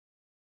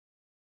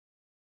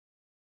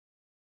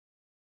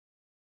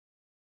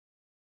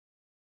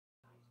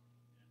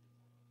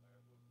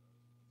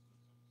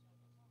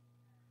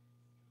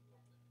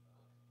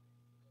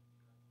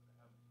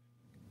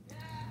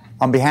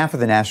On behalf of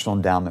the National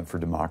Endowment for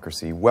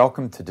Democracy,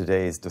 welcome to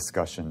today's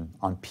discussion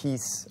on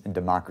peace and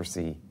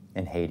democracy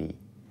in Haiti.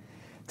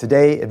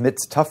 Today,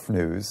 amidst tough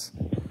news,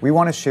 we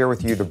want to share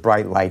with you the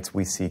bright lights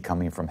we see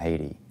coming from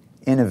Haiti.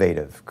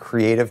 Innovative,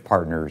 creative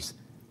partners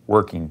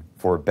working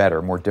for a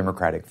better, more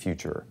democratic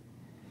future.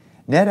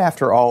 NED,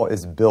 after all,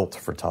 is built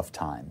for tough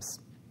times.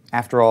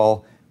 After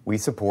all, we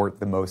support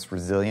the most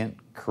resilient,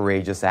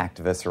 courageous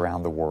activists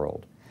around the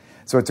world.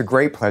 So it's a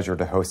great pleasure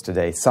to host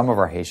today some of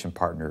our Haitian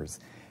partners,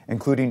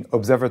 including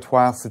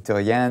Observatoire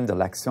Citoyen de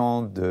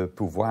l'Action de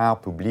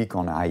Pouvoir Public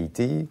en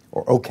Haïti,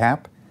 or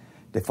OCAP,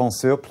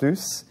 Défenseur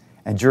Plus,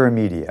 and Jura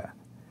Media.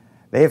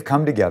 They have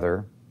come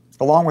together,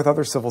 along with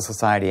other civil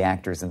society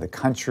actors in the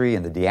country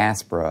and the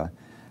diaspora,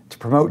 to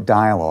promote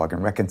dialogue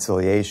and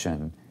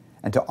reconciliation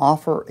and to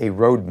offer a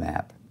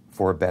roadmap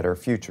for a better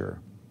future.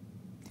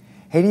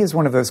 Haiti is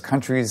one of those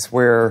countries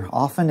where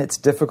often it's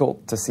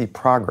difficult to see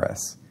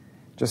progress.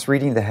 Just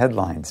reading the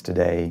headlines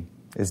today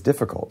is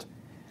difficult.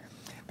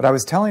 But I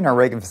was telling our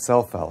Reagan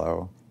Fassel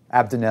Fellow,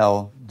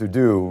 Abdinel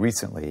Doudou,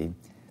 recently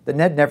that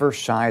NED never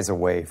shies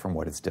away from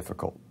what is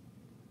difficult.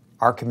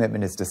 Our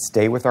commitment is to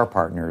stay with our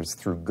partners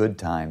through good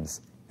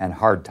times and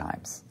hard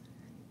times,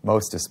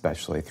 most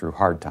especially through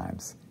hard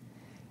times.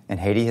 And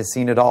Haiti has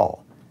seen it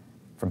all.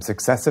 From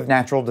successive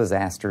natural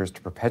disasters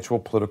to perpetual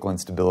political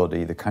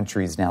instability, the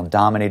country is now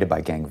dominated by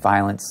gang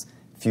violence,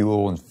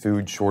 fuel and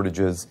food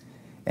shortages,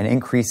 and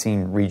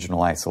increasing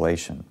regional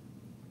isolation.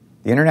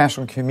 The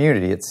international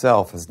community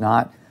itself has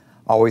not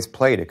always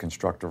played a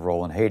constructive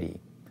role in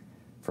Haiti,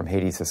 from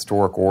Haiti's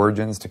historic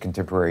origins to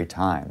contemporary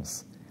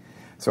times.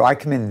 So I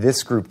commend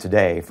this group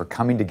today for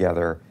coming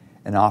together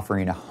and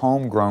offering a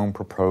homegrown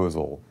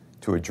proposal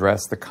to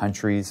address the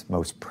country's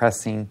most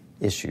pressing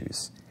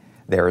issues.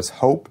 There is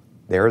hope,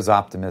 there is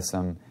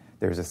optimism,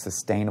 there's a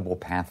sustainable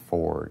path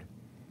forward.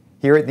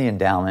 Here at the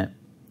Endowment,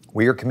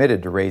 we are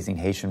committed to raising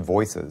Haitian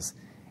voices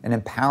and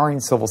empowering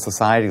civil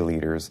society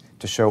leaders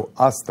to show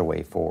us the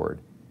way forward.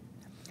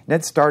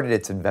 NED started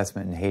its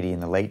investment in Haiti in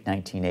the late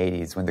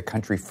 1980s when the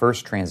country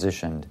first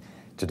transitioned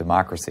to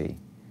democracy.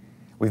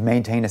 We've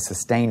maintained a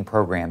sustained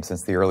program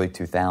since the early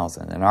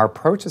 2000s, and our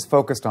approach is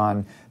focused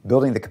on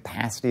building the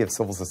capacity of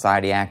civil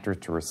society actors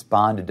to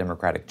respond to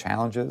democratic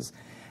challenges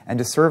and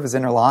to serve as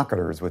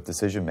interlocutors with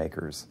decision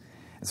makers.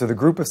 And so the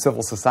group of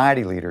civil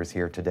society leaders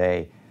here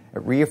today,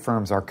 it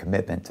reaffirms our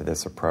commitment to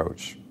this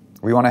approach.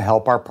 We want to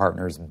help our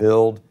partners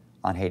build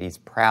on Haiti's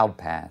proud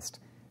past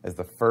as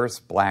the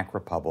first Black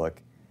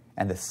republic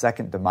and the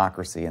second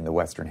democracy in the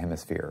Western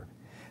Hemisphere,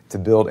 to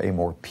build a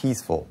more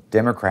peaceful,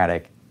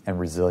 democratic, and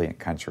resilient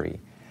country.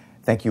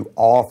 Thank you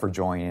all for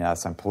joining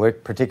us. I'm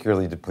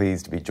particularly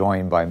pleased to be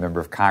joined by a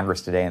member of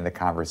Congress today in the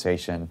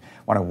conversation.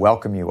 I want to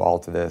welcome you all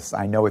to this.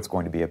 I know it's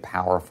going to be a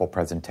powerful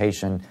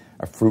presentation,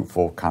 a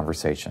fruitful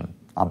conversation.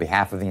 On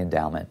behalf of the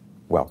Endowment,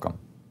 welcome.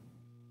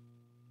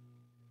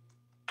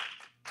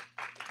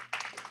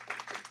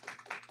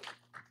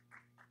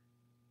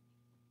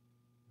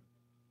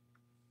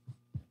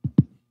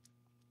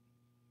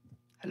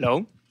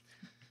 Hello.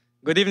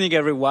 Good evening,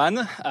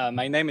 everyone.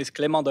 My name is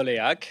Clément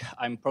Doléac.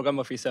 I'm Program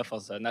Officer for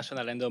the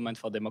National Endowment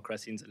for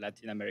Democracy in the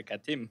Latin America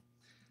team.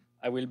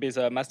 I will be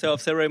the Master of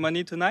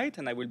Ceremony tonight,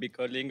 and I will be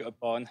calling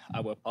upon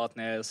our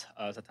partners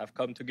that have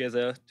come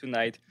together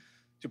tonight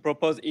to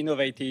propose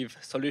innovative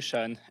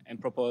solutions and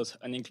propose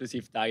an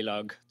inclusive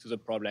dialogue to the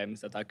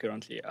problems that are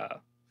currently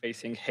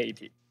facing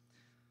Haiti.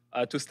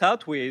 To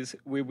start with,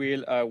 we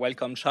will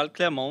welcome Charles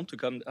Clermont to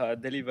come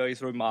deliver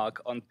his remark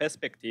on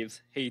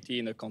perspectives Haiti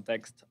in a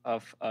context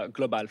of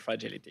global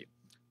fragility.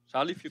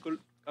 Charles, if you could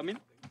come in.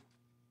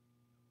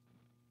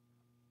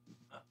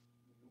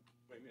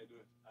 Wait, may I do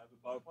it? I have the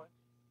PowerPoint?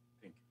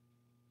 Thank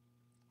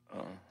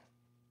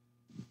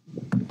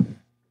you.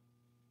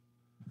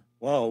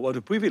 Wow, what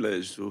a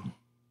privilege to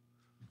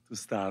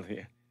start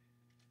here.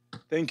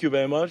 Thank you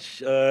very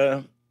much.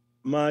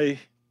 My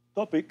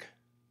topic,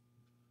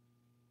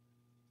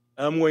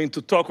 I'm going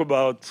to talk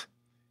about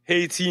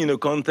Haiti in the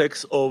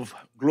context of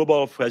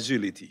global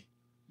fragility.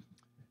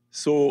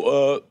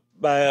 So,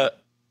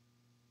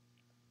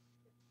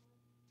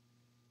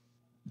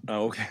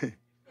 okay.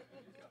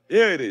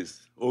 Here it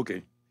is,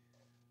 okay.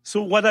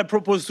 So what I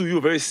propose to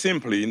you very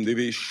simply in the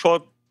very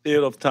short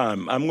period of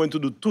time, I'm going to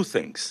do two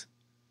things.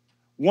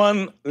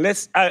 One,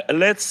 let's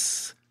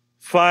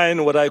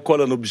find what I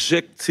call an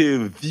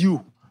objective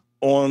view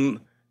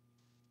on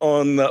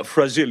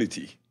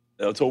fragility.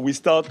 So we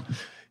start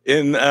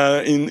in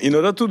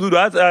order to do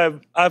that,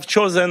 I've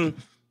chosen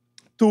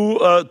two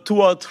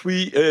or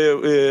three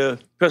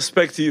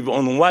perspectives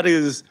on what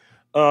is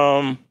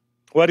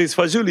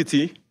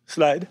fragility.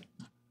 Slide.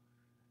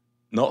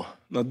 No,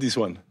 not this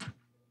one.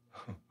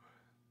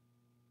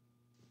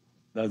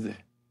 That's it.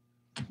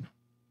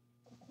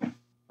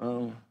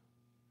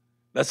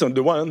 That's not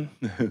the one.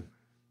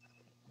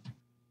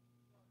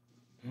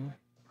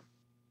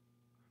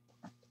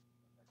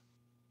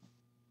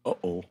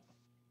 Uh-oh.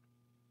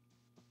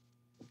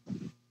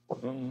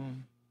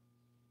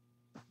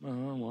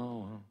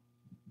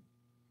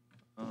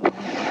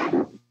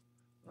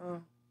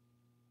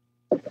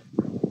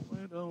 Where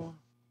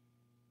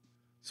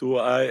So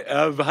I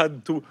have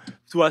had two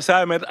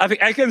assignments. I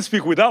think I can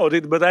speak without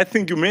it, but I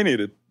think you may need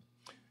it.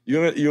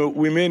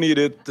 We may need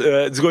it.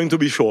 It's going to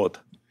be short.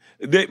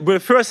 The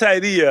first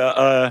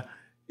idea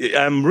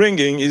I'm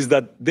bringing is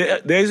that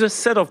there is a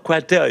set of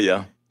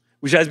criteria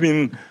which has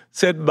been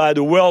set by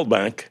the World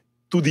Bank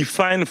to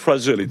define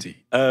fragility.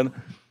 And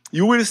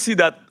you will see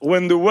that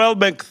when the World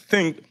Bank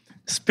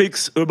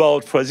speaks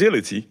about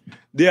fragility,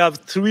 they have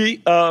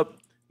three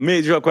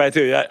major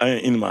criteria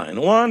in mind.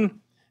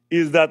 One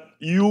is that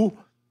you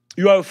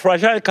are a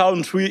fragile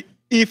country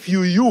if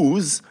you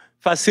use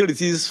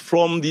facilities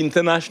from the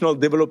International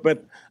Development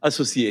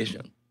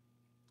Association.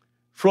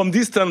 From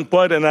this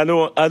standpoint, and I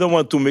don't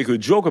want to make a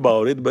joke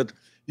about it, but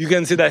you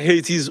can say that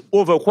Haiti is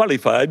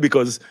overqualified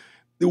because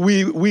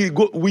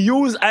we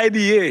use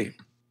IDA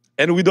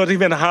and we don't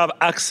even have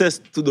access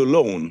to the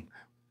loan,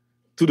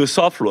 to the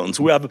soft loans.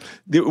 We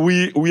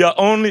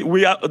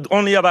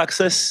only have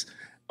access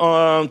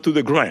to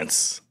the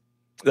grants.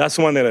 That's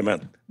one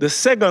element. The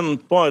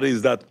second point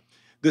is that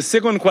the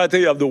second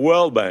criteria of the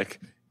World Bank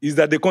is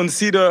that they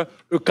consider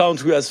a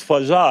country as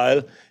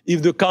fragile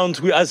if the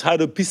country has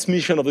had a peace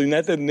mission of the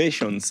United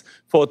Nations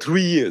for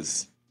 3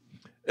 years.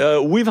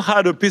 We've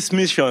had a peace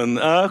mission,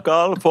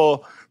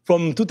 Carl,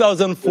 from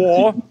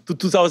 2004 to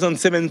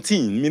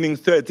 2017, meaning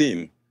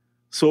 13.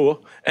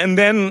 So, and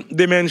then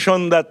they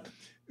mentioned that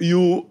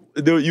you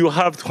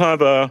have to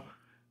have a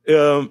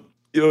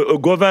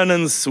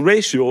governance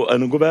ratio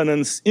and a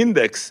governance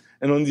index.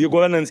 And on the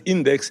governance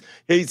index,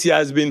 Haiti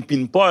has been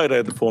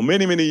pinpointed for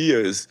many, many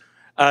years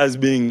as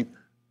being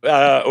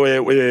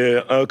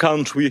a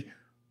country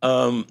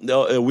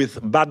with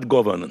bad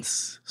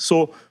governance.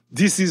 So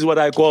this is what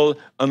I call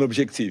an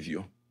objective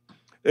view.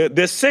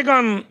 The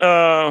second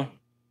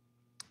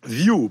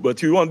view,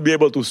 but you won't be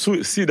able to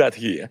see that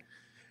here,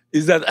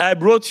 is that I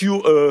brought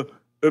you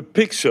a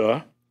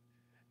picture.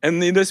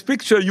 And in this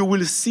picture, you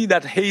will see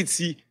that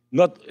Haiti,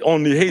 not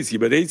only Haiti,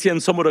 but Haiti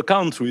and some other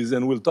countries,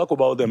 and we'll talk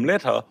about them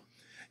later,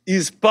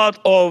 is part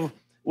of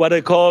what I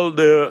call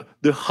the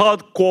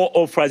hardcore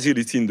of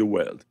fragility in the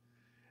world.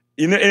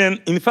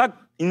 In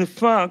fact,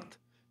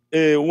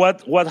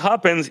 what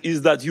happens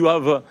is that you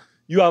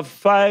have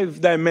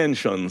 5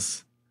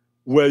 dimensions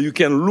where you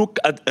can look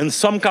at, and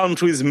some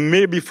countries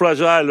may be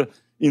fragile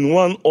in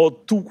 1 or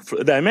 2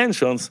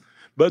 dimensions,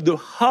 but the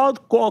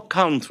hardcore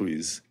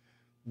countries,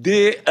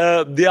 they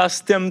are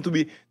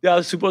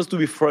supposed to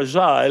be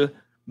fragile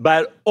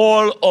by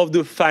all of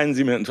the 5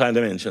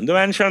 dimensions.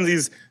 Dimensions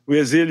is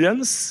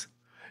resilience.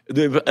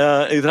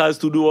 It has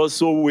to do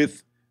also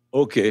with,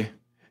 okay,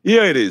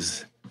 here it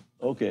is,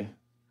 okay.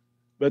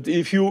 But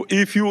if you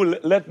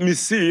let me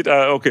see it,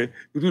 okay,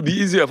 it will be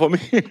easier for me.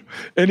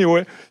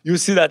 Anyway, you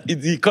see that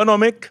it's the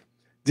economic,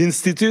 the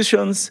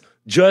institutions,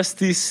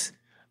 justice,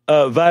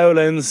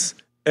 violence,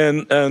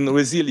 and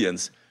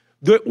resilience.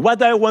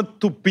 What I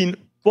want to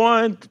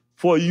pinpoint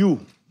for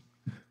you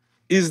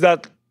is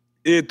that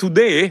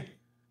today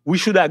we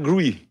should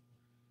agree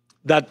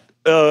that,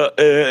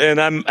 and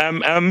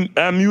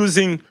I'm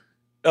using.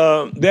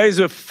 There is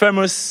a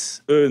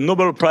famous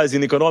Nobel Prize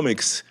in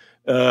economics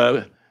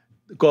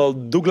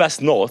called Douglas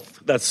North,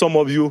 that some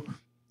of you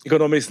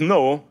economists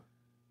know,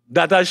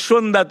 that has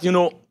shown that,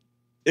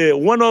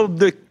 one of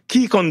the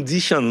key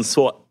conditions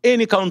for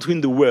any country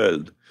in the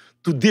world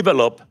to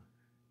develop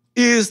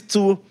is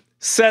to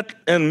set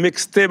and make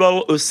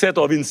stable a set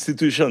of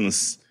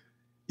institutions.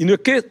 In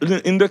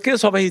the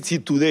case of Haiti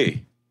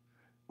today,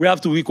 we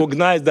have to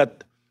recognize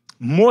that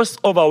most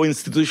of our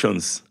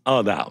institutions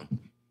are down,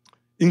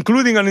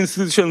 including an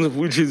institution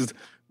which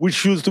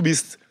used to be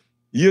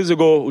years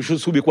ago, which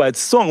used to be quite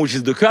strong, which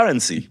is the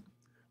currency.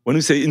 When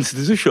we say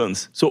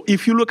institutions, so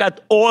if you look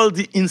at all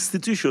the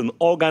institutions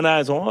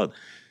organized on,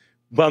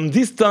 from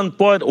this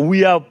standpoint,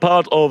 we are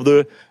part of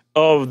the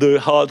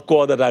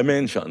hardcore that I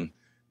mentioned.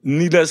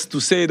 Needless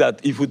to say that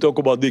if we talk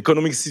about the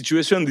economic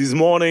situation this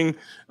morning,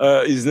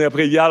 Isner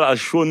Previal has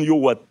shown you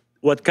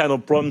what kind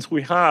of problems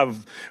we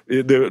have,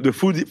 the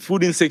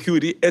food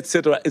insecurity,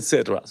 etc.,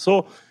 etc.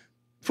 So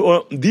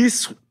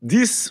this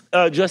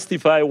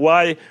justify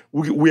why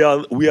we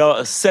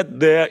are set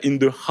there in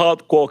the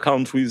hardcore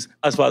countries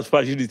as far as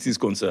fragility is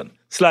concerned.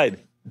 Slide.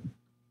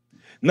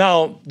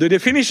 Now, the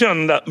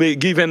definition that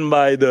given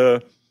by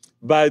the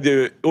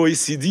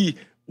OECD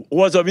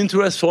was of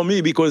interest for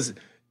me because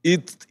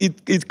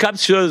it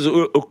captures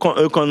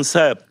a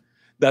concept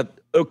that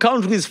a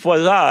country is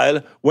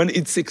fragile when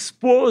it's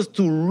exposed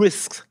to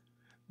risks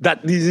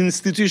that this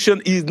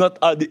institution is not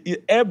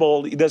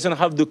able, it doesn't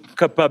have the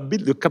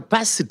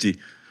capacity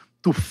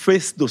to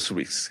face those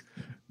risks,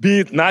 be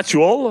it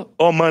natural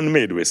or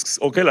man-made risks,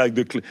 okay, like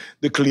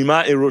the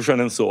climate, erosion,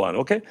 and so on,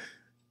 okay?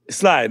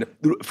 Slide.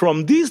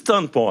 From this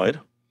standpoint,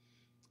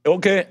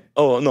 okay,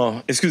 oh,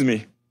 no, excuse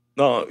me.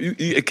 No,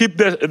 you keep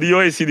the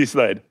OECD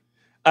slide.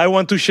 I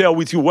want to share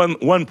with you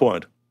one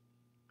point.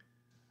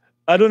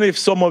 I don't know if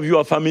some of you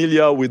are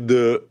familiar with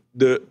the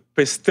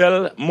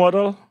Pestel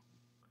model.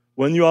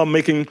 When you are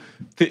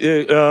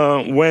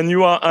when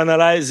you are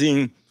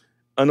analyzing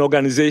an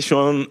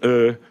organization,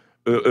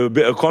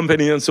 a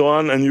company and so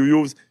on, and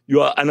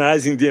you are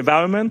analyzing the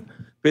environment.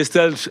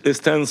 PESTEL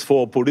stands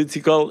for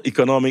political,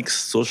 economics,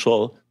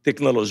 social,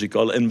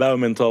 technological,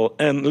 environmental,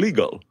 and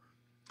legal.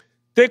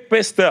 Take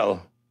PESTEL,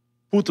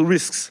 put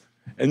risks,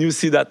 and you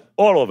see that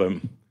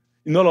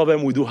in all of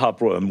them we do have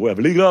problems. We have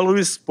legal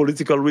risk,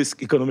 political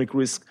risk, economic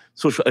risk,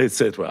 social,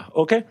 etc.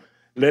 Okay?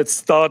 Let's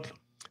start.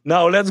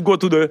 Now let's go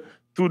to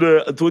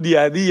the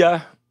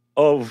idea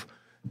of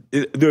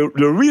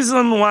the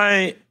reason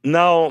why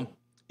now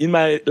in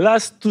my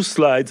last two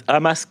slides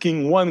I'm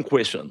asking one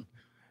question.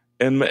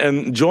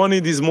 And Johnny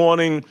this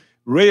morning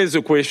raised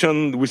a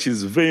question which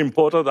is very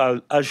important.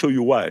 I'll show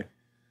you why.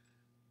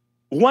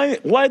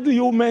 Why do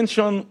you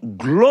mention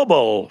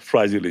global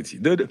fragility?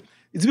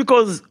 It's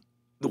because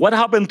what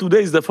happened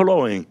today is the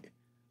following,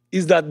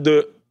 is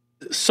that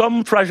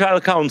some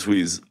fragile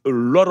countries, a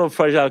lot of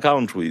fragile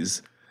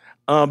countries,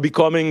 are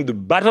becoming the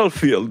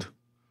battlefield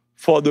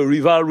for the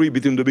rivalry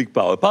between the big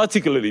power,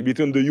 particularly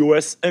between the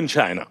US and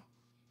China.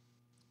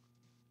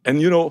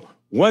 And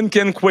one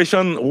can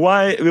question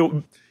why,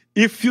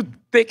 if you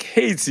take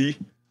Haiti,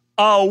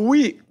 are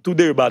we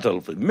today a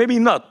battlefield? Maybe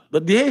not,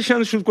 but the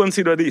Haitians should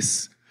consider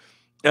this.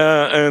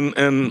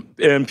 And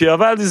Pierre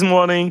Val this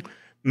morning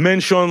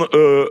mentioned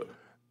a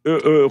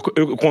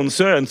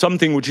concern,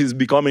 something which is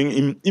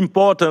becoming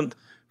important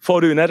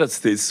for the United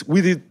States.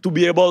 We need to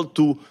be able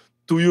to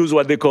use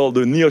what they call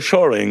the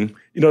nearshoring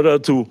in order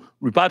to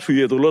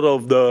repatriate a lot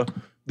of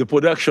the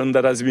production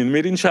that has been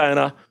made in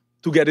China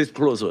to get it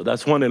closer.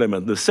 That's one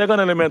element. The second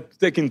element to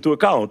take into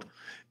account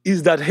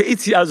is that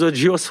Haiti has a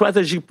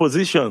geostrategic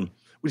position,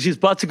 which is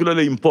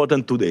particularly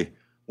important today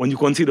when you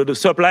consider the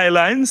supply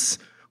lines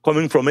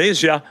coming from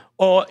Asia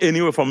or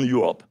anywhere from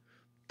Europe.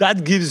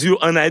 That gives you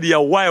an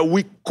idea why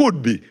we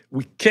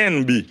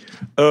can be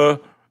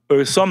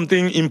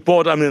something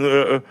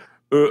important.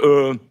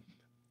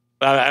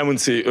 I would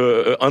say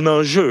an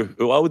enjeu,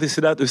 how would they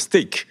say that? A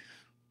stake,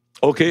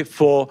 okay,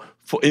 for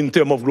in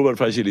terms of global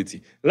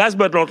fragility. Last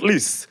but not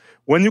least,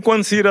 when you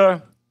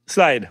consider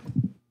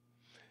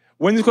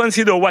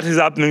what is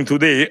happening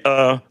today,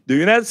 the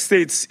United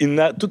States in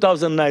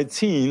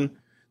 2019,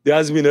 there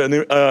has been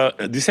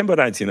December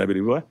 19, I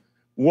believe, right?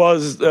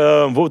 Was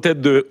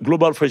voted the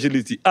Global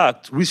Fragility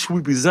Act, which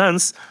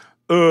represents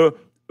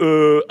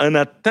an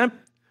attempt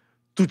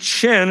to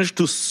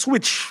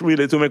switch,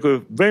 really, to make a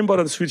very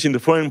important switch in the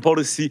foreign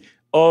policy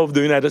of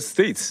the United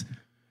States.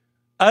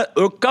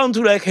 A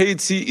country like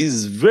Haiti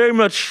is very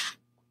much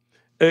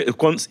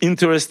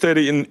interested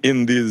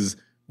in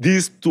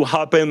this to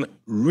happen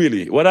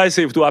really. What I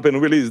say to happen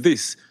really is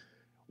this.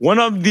 One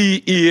of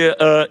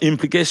the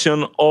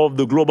implications of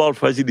the Global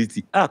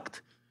Fragility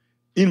Act,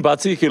 in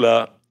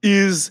particular,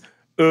 is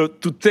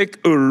to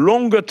take a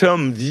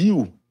longer-term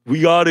view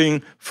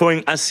regarding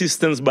foreign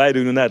assistance by the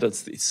United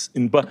States.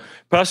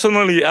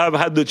 Personally, I've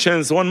had the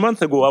chance, 1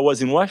 month ago, I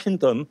was in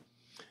Washington,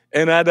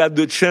 and I had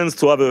the chance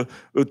to have a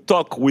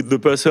talk with the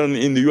person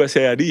in the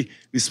USAID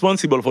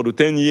responsible for the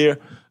 10-year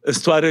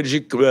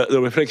strategic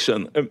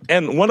reflection.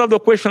 And one of the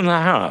questions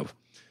I have,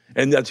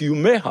 and that you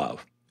may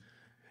have,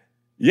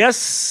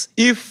 yes,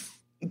 if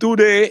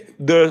today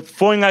the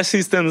foreign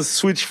assistance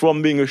switched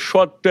from being a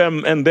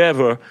short-term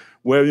endeavor,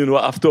 where,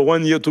 after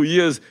 1 year, 2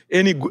 years,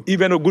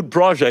 even a good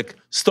project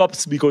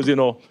stops because,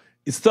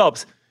 it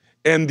stops,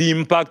 and the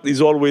impact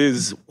is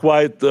always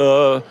quite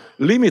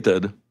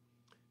limited.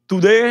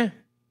 Today,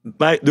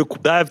 I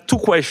have two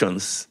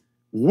questions.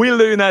 Will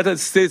the United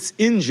States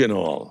in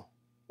general,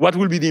 what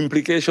will be the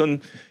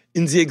implication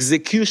in the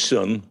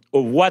execution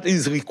of what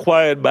is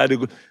required by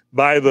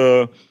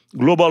the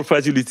Global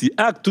Fragility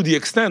Act, to the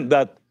extent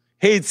that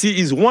Haiti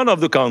is one of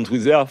the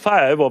countries, there are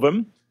 5 of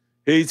them,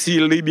 Haiti,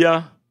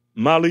 Libya,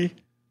 Mali,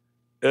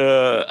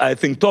 I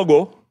think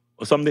Togo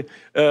or something,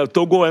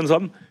 Togo and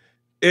some.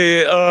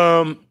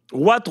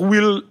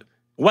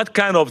 What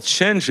kind of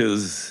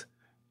changes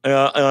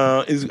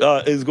is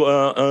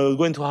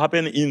going to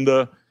happen in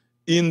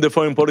the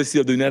foreign policy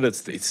of the United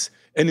States?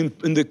 And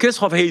in the case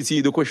of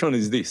Haiti, the question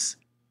is this: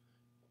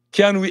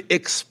 can we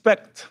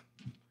expect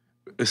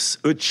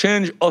a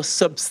change of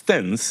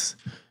substance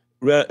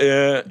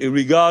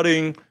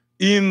regarding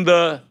in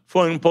the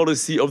foreign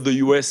policy of the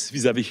US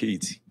vis-à-vis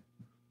Haiti?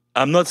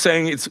 I'm not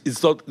saying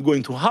it's not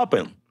going to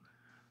happen,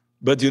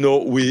 but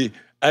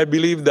I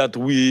believe that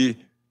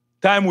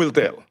time will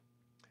tell.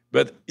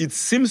 But it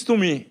seems to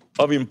me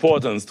of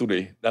importance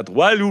today that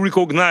while you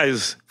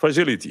recognize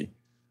fragility,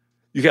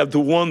 you have to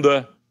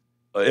wonder,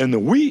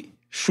 and we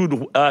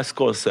should ask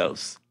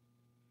ourselves,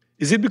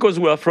 is it because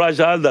we are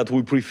fragile that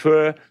we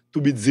prefer to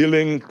be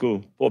dealing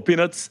for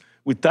peanuts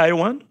with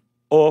Taiwan?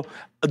 Or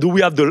do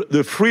we have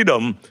the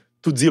freedom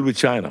to deal with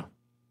China?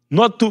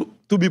 Not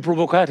to be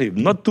provocative,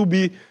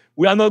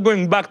 we are not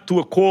going back to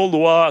a Cold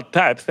War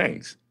type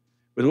things,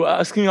 but we're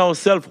asking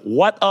ourselves,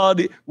 what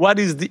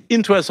is the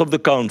interest of the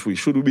country?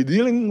 Should we be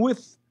dealing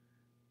with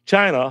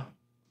China,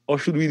 or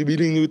should we be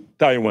dealing with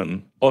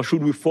Taiwan? Or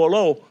should we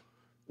follow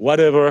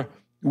whatever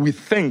we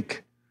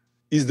think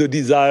is the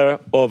desire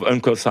of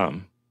Uncle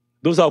Sam?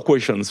 Those are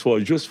questions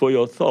just for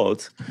your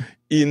thoughts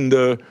in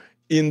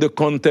in the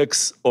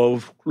context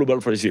of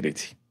global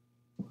fragility.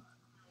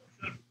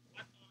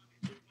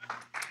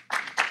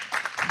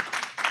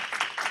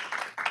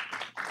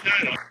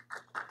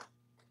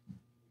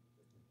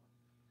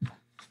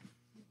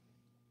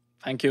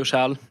 Thank you,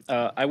 Charles.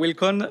 I will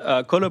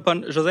call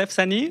upon Joseph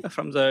Sani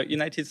from the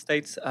United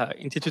States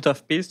Institute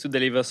of Peace to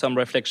deliver some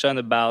reflection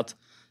about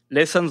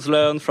lessons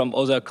learned from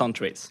other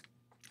countries.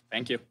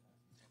 Thank you.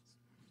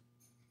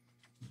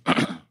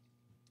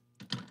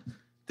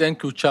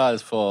 Thank you,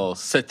 Charles, for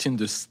setting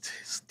the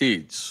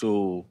stage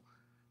so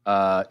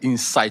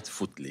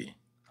insightfully.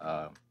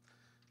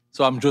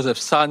 So I'm Joseph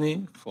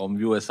Sani from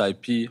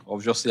USIP.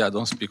 Obviously, I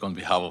don't speak on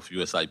behalf of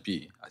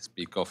USIP. I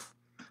speak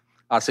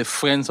as a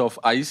friend of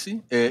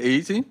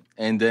Haiti,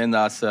 and then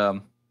as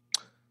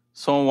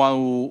someone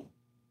who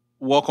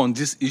work on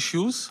these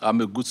issues.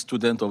 I'm a good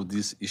student of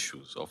these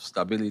issues of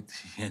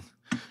stability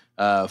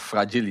and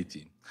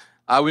fragility.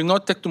 I will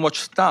not take too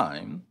much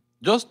time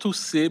just to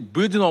say,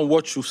 building on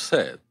what you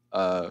said,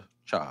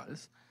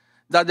 Charles,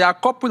 that there are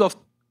a couple of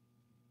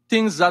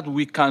things that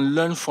we can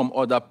learn from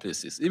other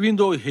places, even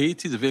though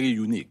Haiti is very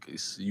unique.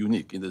 It's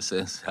unique in the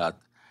sense that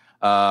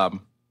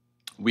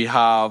we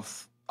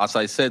have, as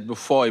I said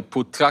before, a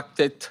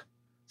protracted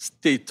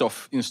state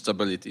of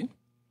instability,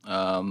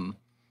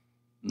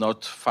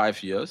 not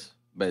 5 years,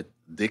 but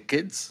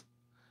decades,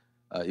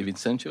 even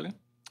century,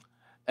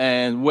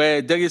 and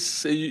where there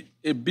is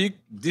a big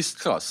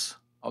distrust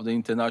of the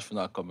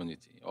international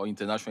community or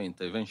international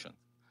intervention,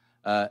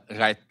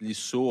 rightly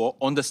so or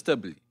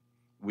understandably.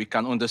 We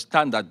can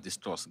understand that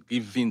distrust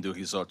given the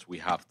results we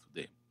have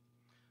today.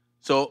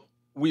 So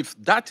with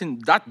that in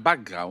that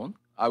background,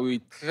 I will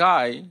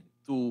try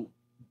to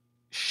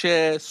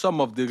share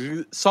some of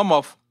the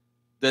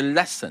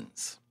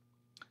lessons.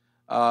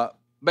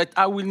 But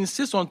I will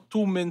insist on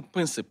two main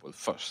principles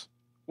first.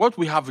 What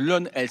we have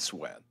learned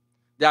elsewhere.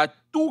 There are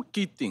two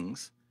key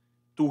things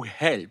to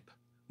help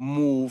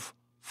move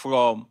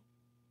from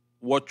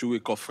what we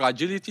call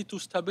fragility to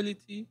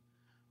stability,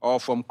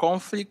 or from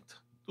conflict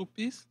to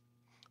peace.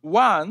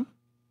 One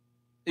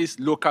is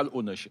local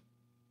ownership.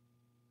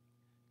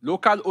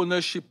 Local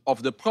ownership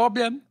of the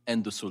problem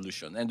and the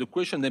solution. And the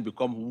question then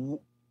becomes,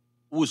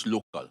 who's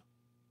local?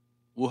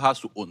 Who has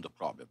to own the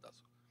problem?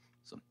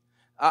 So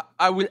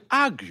I will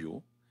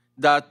argue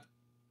that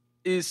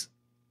is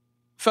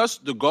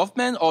first the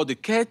government or the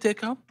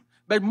caretaker,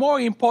 but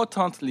more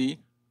importantly,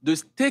 the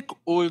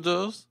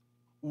stakeholders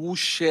who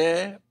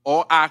share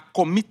or are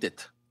committed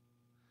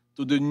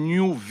to the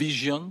new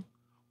vision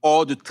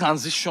or the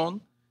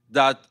transition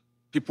that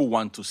people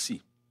want to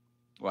see,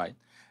 right?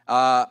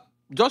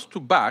 Just to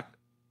back,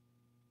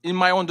 in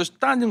my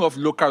understanding of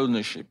local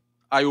ownership,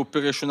 I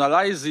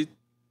operationalize it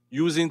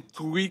using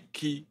three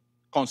key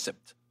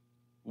concepts.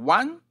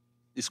 One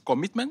is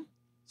commitment.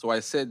 So I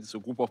said it's a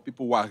group of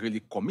people who are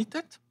really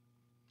committed.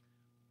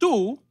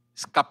 Two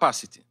is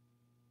capacity.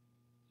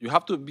 You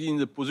have to be in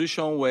the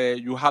position where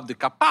you have the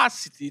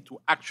capacity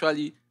to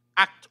actually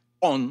act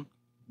on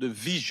the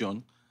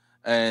vision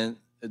and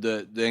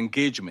the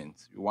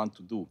engagement you want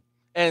to do.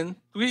 And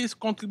three is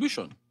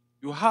contribution.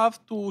 You have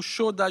to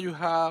show that you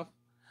have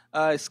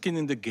skin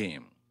in the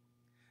game.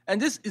 And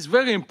this is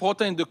very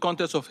important in the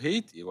context of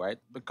Haiti, right?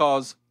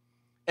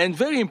 And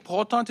very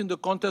important in the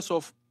context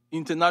of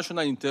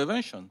international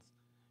interventions.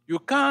 You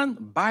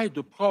can't buy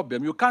the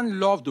problem. You can't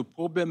love the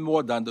problem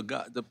more than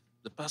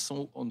the person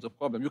who owns the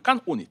problem. You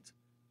can't own it.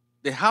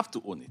 They have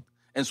to own it.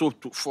 And so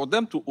for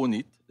them to own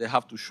it, they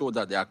have to show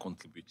that they are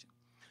contributing.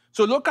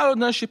 So local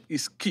ownership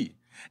is key.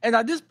 And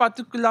at this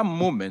particular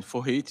moment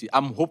for Haiti,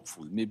 I'm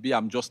hopeful. Maybe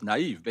I'm just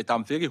naive, but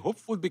I'm very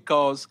hopeful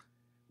because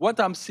what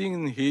I'm seeing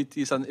in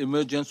Haiti is an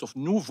emergence of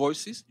new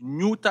voices,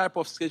 new type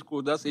of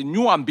stakeholders, a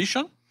new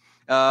ambition.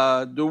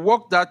 The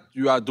work that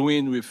you are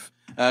doing with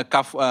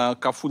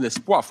Carrefour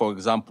Espoir, for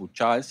example,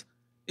 Charles,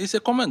 is a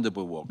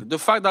commendable work. The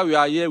fact that we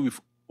are here with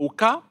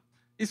OCA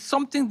is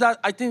something that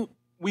I think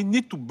we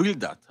need to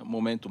build that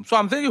momentum. So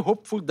I'm very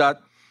hopeful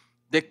that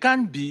there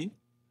can be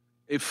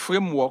a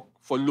framework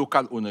for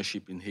local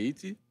ownership in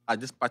Haiti at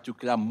this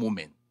particular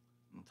moment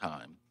in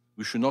time.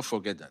 We should not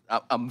forget that.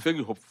 I'm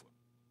very hopeful.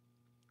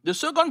 The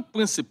second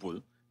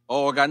principle,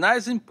 or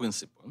organizing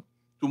principle,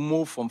 to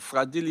move from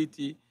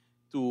fragility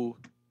to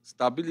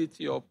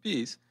stability or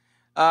peace,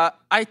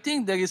 I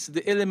think there is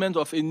the element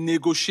of a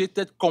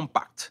negotiated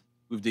compact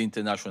with the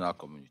international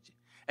community.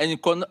 And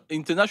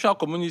international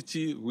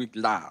community writ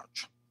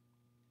large.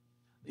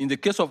 In the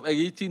case of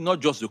Haiti, not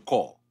just the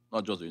core,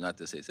 not just the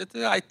United States.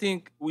 I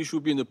think we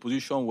should be in a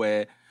position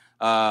where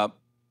the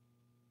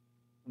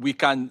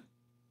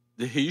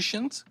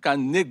Haitians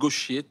can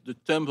negotiate the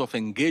terms of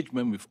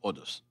engagement with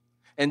others.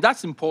 And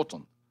that's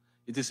important.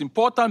 It is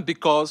important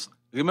because,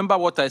 remember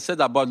what I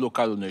said about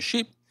local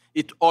ownership,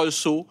 it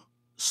also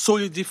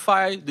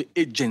solidifies the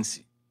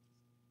agency,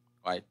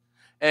 right?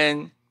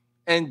 And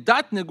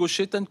that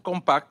negotiated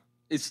compact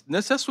is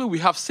necessary. We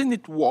have seen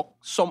it work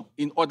some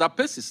in other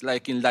places,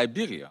 like in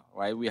Liberia,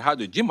 right? We had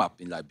a GMAP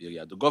in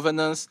Liberia, the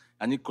Governance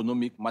and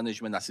Economic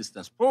Management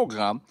Assistance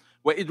Program,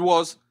 where it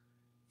was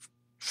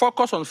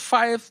focused on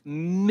 5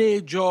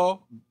 major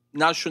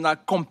national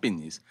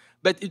companies,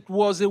 but it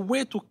was a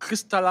way to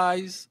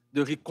crystallize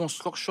the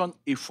reconstruction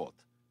effort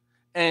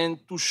and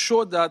to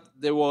show that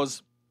there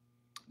was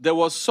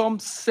some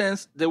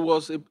sense, there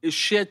was a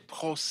shared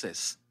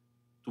process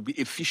to be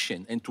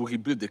efficient and to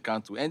rebuild the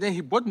country. And then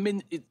he brought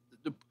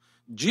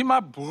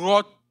JIMA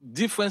brought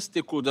different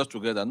stakeholders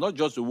together, not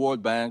just the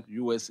World Bank,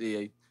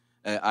 USA,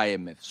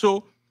 IMF.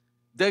 So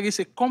there is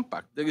a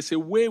compact. There is a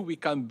way we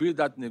can build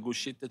that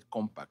negotiated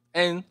compact.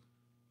 And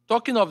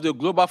talking of the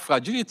Global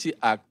Fragility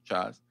Act,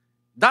 Charles,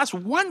 that's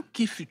one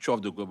key feature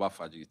of the Global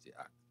Fragility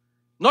Act.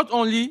 Not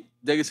only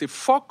there is a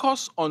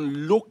focus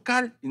on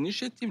local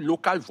initiative,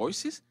 local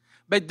voices,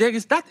 but there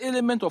is that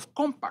element of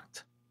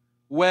compact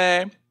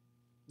where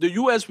the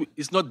US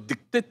is not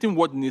dictating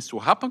what needs to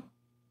happen,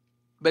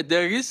 but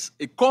there is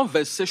a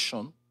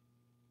conversation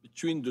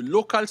between the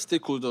local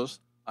stakeholders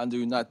and the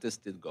United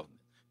States government.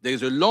 There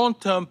is a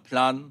long-term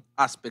plan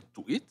aspect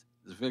to it.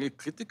 It's very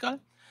critical.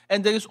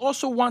 And there is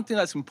also one thing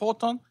that's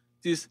important,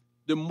 is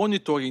the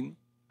monitoring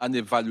and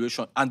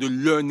evaluation and the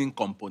learning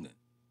component,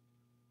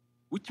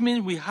 which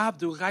means we have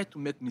the right to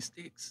make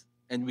mistakes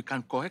and we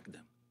can correct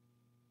them,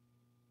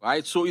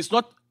 right? So it's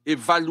not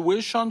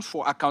evaluation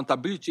for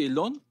accountability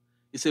alone.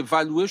 It's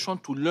evaluation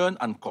to learn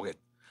and correct.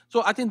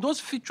 So I think those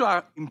features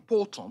are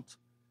important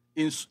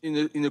in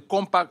a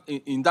compact,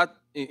 in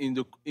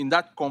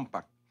that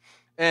compact.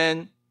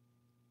 And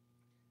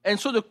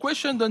so the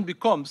question then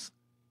becomes,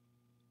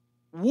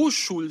 who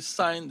should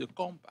sign the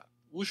compact?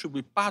 Who should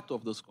be part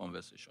of this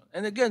conversation?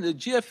 And again, the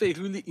GFA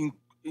really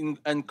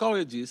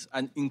encourages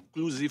an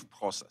inclusive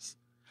process.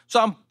 So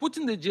I'm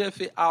putting the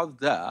GFA out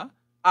there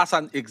as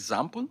an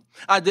example.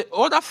 And the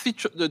other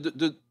feature,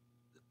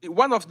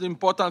 one of the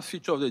important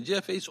features of the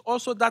GFA is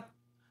also that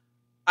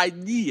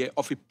idea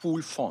of a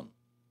pool fund.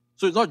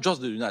 So it's not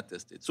just the United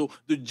States. So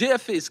the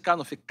GFA is kind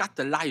of a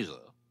catalyzer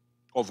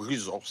of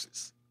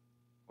resources,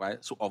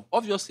 right? So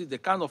obviously the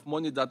kind of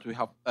money that we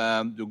have,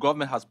 the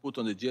government has put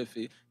on the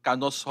GFA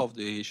cannot solve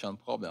the Haitian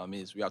problem. I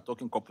mean, we are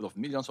talking a couple of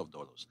millions of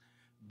dollars.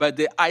 But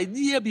the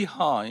idea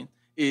behind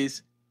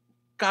is,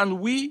 can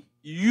we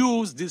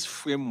use this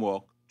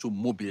framework to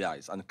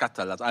mobilize and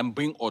catalyze and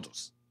bring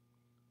others?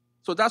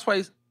 So that's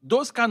why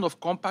those kind of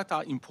compacts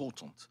are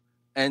important.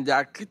 And they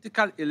are a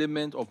critical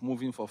element of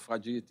moving from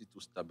fragility to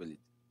stability.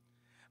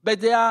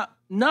 But they are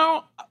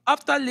now,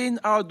 after laying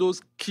out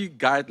those key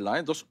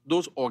guidelines,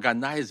 those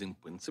organizing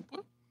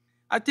principles,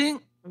 I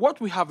think what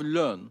we have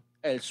learned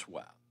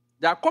elsewhere,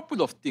 there are a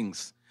couple of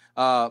things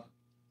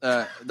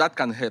that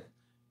can help.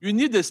 You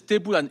need a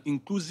stable and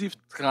inclusive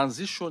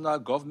transitional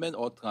government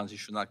or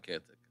transitional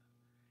caretaker.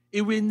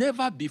 It will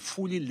never be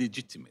fully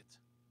legitimate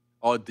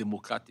or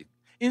democratic.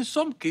 In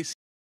some cases,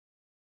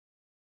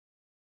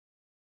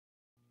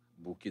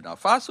 Burkina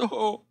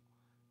Faso,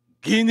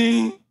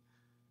 Guinea,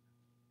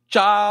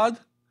 Chad,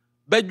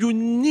 but you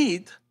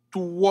need to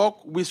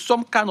work with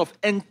some kind of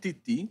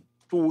entity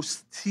to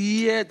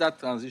steer that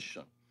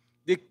transition.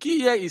 The key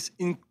here is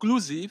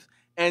inclusive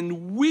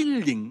and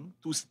willing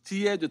to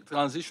steer the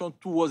transition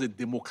towards a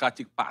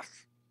democratic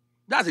path.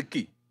 That's the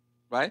key,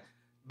 right?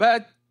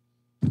 But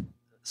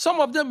some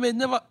of them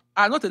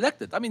are not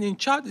elected. I mean, in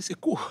Chad, it's a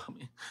coup. I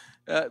mean,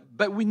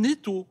 but we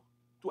need to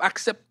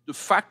accept the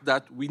fact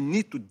that we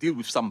need to deal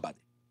with somebody,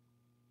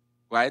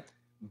 right?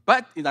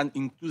 But in an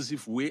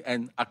inclusive way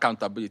and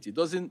accountability.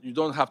 You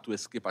don't have to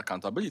escape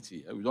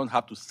accountability. We don't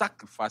have to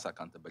sacrifice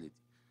accountability.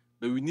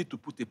 But we need to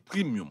put a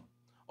premium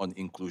on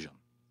inclusion.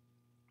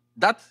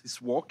 That is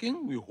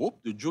working, we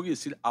hope. The jury is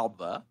still out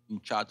there, in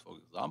Chad, for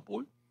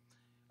example.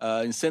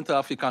 In Central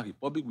African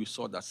Republic, we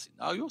saw that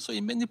scenario. So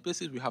in many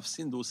places, we have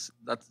seen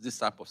this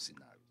type of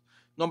scenario.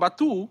 Number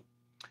two,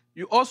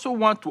 you also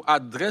want to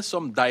address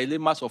some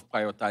dilemmas of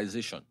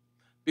prioritization,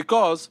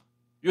 because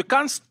you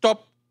can't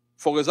stop,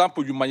 for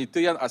example,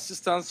 humanitarian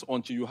assistance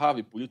until you have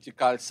a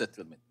political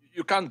settlement.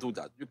 You can't do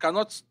that. You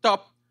cannot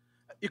stop.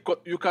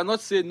 You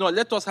cannot say, no,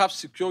 let us have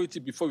security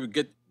before we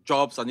get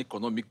jobs and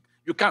economic.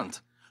 You can't.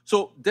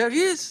 So there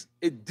is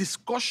a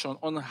discussion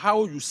on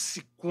how you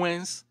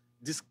sequence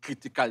this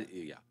critical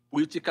area.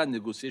 Political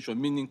negotiation,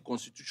 meaning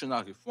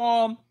constitutional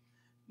reform,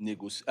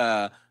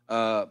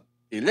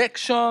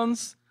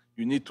 elections.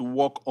 You need to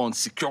work on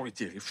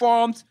security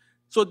reforms.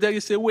 So there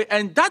is a way,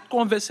 and that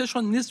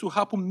conversation needs to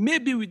happen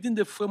maybe within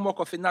the framework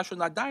of a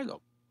national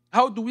dialogue.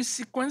 How do we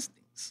sequence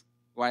things,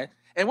 right?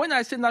 And when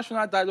I say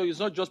national dialogue, it's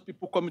not just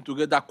people coming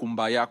together,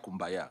 kumbaya,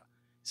 kumbaya.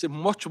 It's a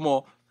much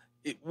more,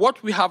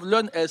 what we have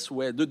learned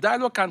elsewhere, the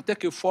dialogue can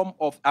take a form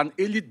of an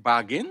elite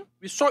bargain.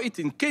 We saw it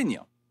in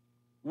Kenya,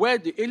 where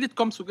the elite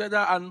comes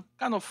together and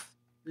kind of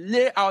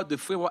lay out the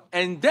framework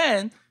and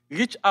then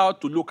reach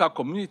out to local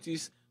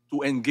communities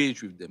to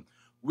engage with them.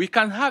 We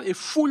can have a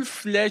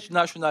full-fledged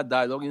national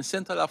dialogue in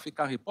Central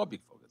African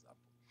Republic, for example.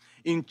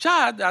 In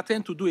Chad, they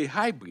tend to do a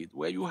hybrid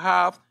where you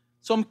have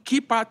some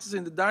key parties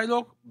in the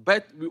dialogue,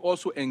 but we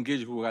also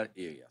engage rural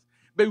areas.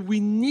 But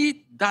we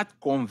need that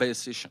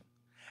conversation.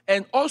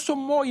 And also,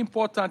 more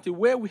importantly,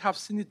 where we have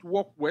seen it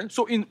work well.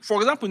 So,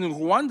 for example, in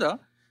Rwanda,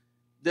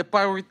 they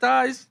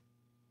prioritize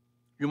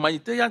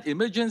humanitarian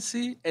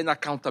emergency and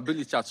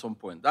accountability at some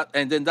point.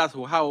 And then that's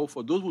how,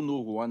 for those who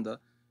know Rwanda,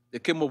 they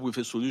came up with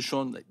a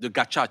solution, like the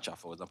gachacha,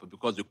 for example,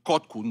 because the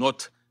court could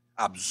not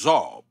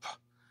absorb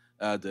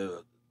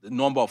the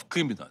number of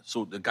criminals.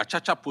 So the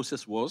gachacha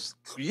process was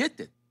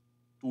created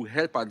to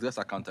help address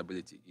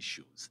accountability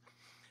issues.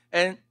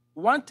 And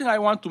one thing I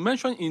want to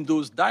mention in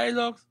those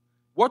dialogues,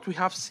 what we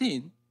have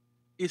seen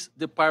is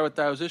the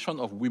prioritization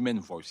of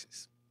women's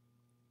voices.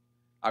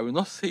 I will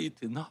not say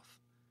it enough.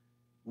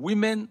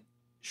 Women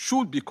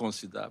should be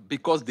considered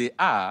because they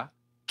are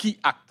key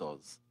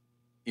actors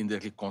in the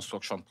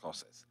reconstruction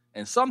process.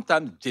 And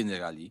sometimes,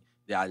 generally,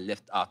 they are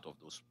left out of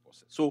those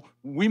processes. So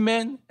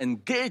women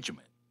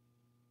engagement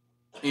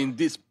in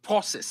these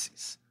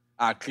processes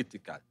are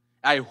critical.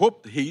 I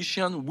hope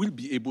Haitians will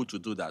be able to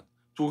do that,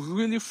 to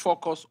really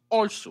focus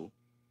also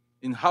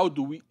in how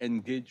do we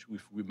engage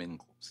with women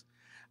groups.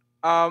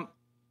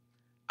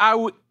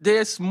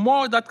 There's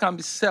more that can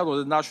be said on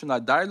the national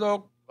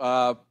dialogue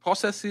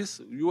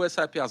processes.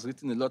 USIP has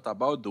written a lot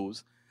about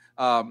those.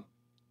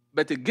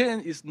 But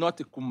again, it's not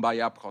a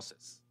kumbaya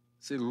process.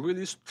 It's a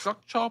really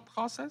structured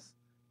process.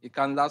 It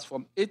can last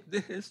from 8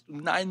 days to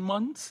 9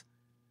 months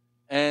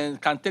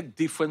and can take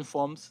different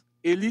forms,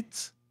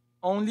 elite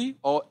only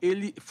or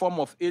form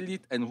of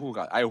elite and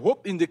rural. I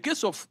hope in the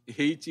case of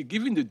Haiti,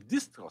 given the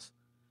distrust,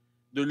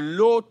 the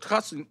low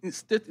trust in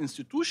state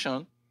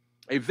institutions,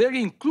 a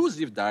very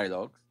inclusive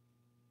dialogue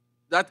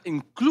that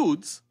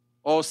includes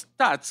or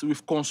starts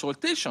with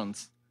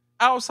consultations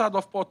outside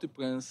of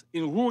Port-au-Prince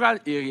in rural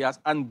areas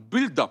and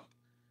build up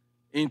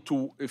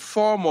into a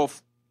form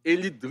of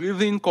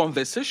elite-driven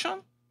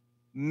conversation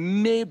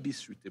may be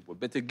suitable.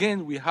 But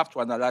again, we have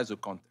to analyze the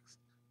context.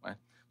 Right?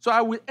 So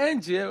I will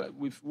end here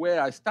with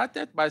where I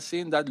started by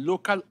saying that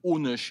local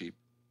ownership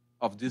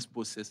of this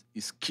process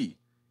is key.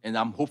 And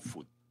I'm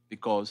hopeful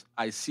because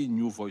I see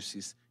new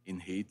voices in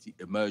Haiti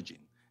emerging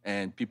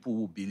and people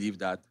who believe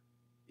that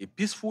a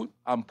peaceful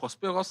and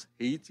prosperous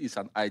Haiti is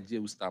an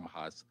idea whose time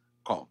has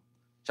come.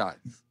 Charles,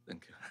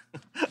 thank you.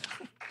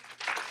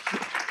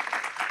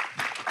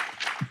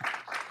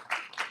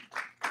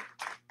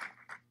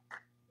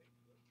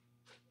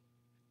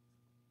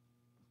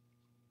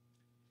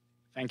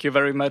 Thank you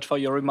very much for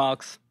your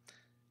remarks.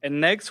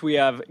 And next, we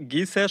have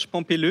Guy-Serge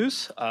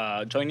Pompilus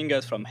joining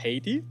us from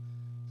Haiti.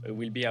 So he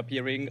will be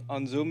appearing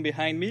on Zoom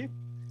behind me.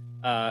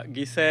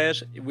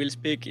 Guy-Serge will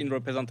speak in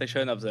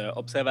representation of the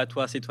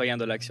Observatoire Citoyen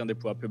de l'Action des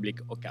Pouvoirs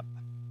Publics, OCAP.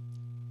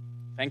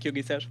 Thank you,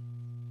 Guy-Serge.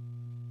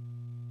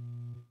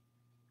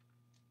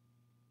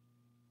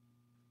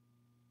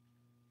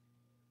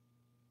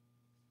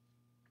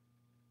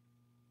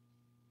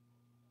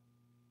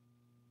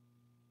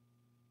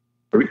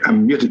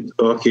 I'm muted.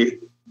 Okay,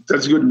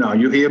 that's good now.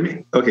 You hear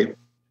me? Okay.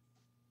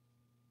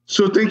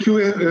 So thank you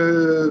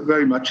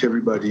very much,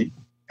 everybody,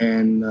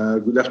 and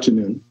good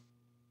afternoon.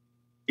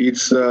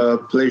 It's a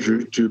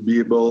pleasure to be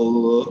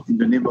able, in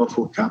the name of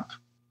OCAP,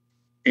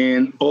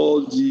 and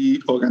all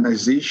the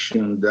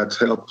organization that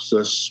helps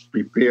us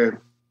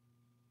prepare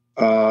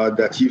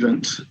that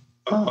event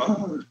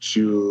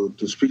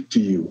to speak to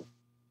you.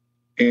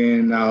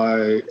 And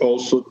I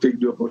also take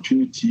the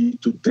opportunity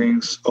to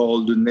thank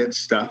all the NET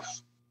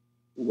staff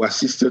who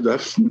assisted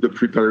us in the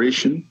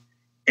preparation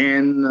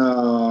and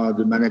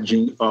the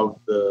managing of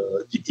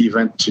the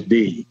event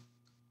today.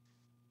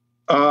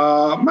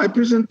 My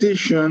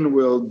presentation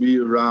will be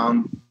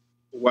around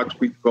what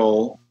we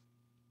call,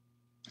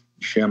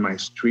 share my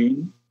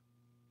screen.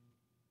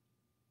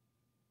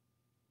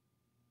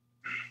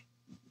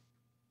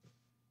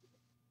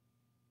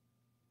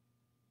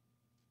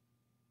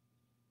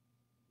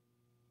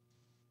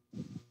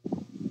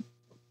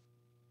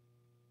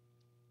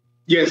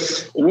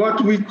 Yes,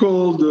 what we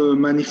call the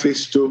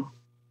manifesto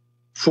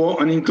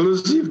for an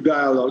inclusive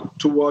dialogue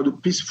toward a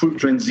peaceful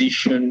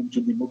transition to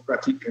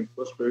democratic and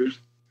prosperous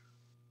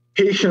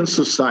Haitian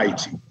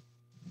society.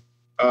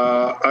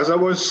 As I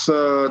was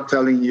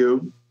telling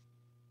you,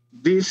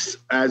 this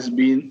has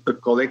been a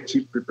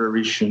collective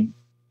preparation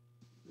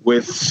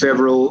with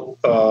several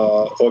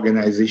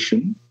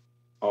organizations.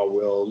 I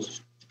will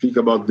speak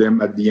about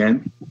them at the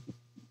end.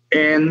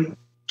 And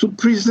to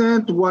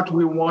present what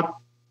we want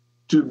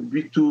to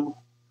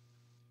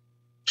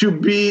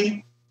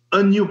be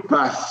a new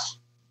path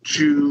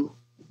to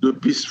the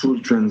peaceful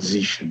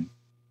transition.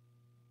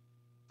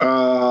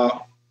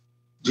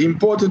 The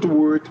important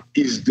word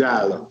is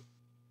dialogue.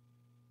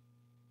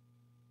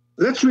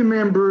 Let's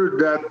remember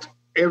that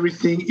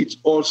everything, it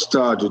all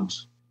started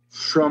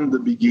from the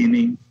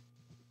beginning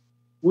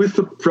with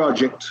a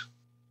project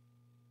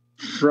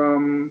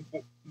from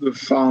the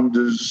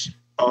founders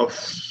of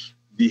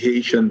the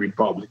Haitian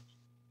Republic,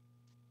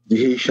 the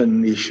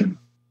Haitian nation.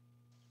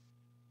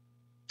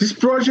 This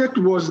project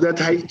was that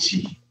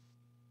Haiti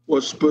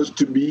was supposed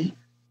to be,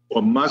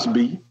 or must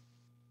be,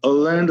 a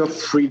land of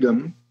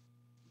freedom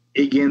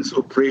against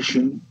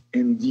oppression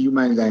and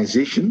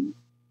dehumanization,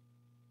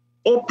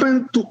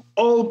 open to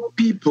all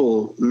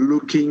people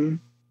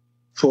looking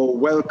for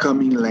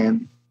welcoming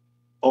land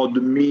or the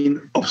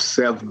mean of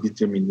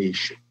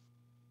self-determination.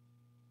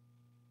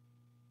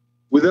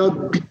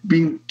 without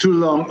being too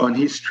long on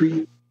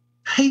history,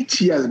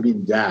 Haiti has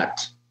been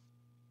that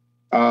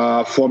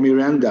for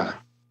Miranda,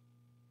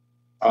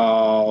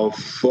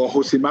 for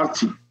Jose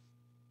Marti,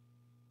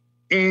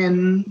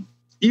 and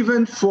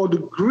even for the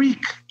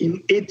Greek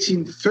in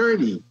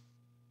 1830,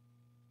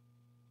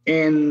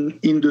 and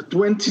in the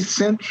 20th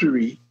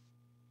century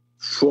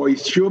for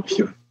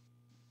Ethiopia,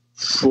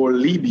 for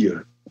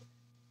Libya,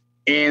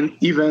 and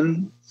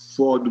even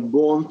for the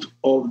birth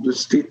of the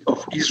state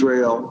of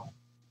Israel,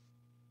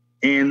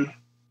 and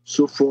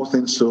so forth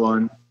and so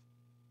on.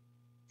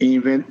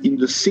 Even in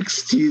the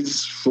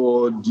 60s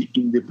for the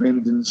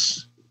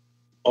independence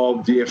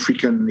of the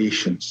African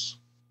nations.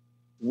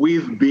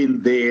 We've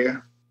been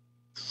there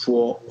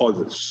for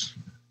others.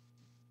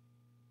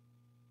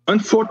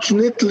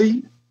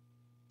 Unfortunately,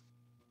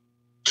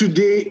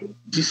 today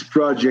this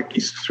project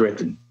is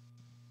threatened.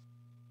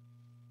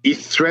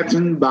 It's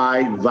threatened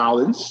by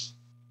violence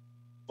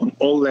on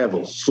all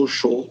levels,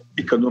 social,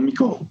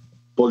 economical,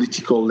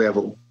 political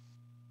level.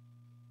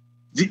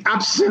 The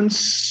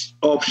absence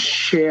of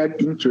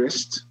shared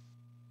interest,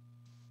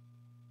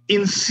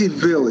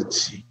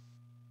 incivility,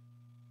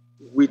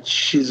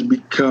 which is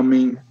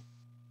becoming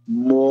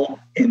more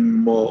and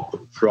more a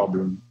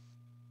problem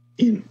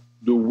in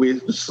the way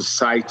the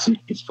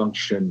society is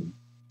functioning.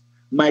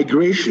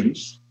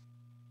 Migrations,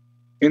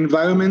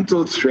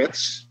 environmental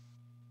threats.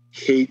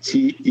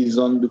 Haiti is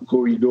on the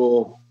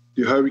corridor,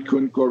 the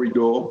hurricane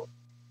corridor,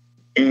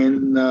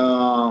 and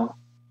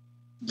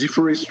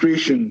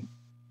deforestation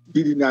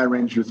didn't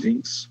arrange the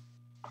things.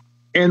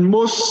 And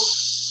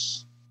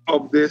most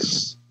of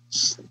this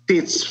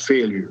state's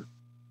failure.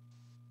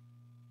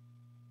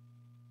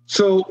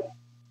 So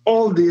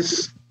all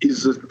this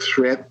is a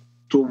threat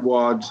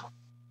towards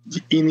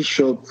the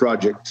initial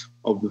project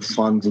of the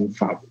founding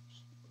fathers.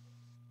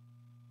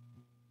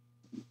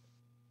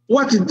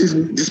 What is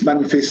this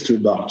manifesto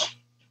about?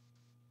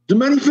 The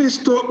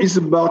manifesto is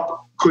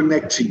about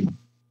connecting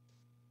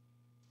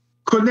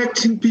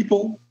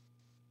people,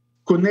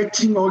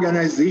 connecting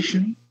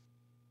organization,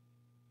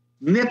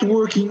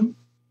 networking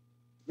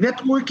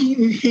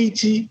in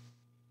Haiti,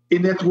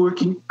 and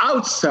networking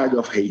outside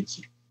of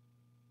Haiti.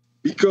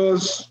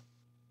 Because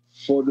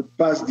for the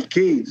past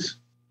decades,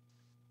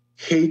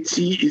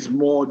 Haiti is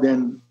more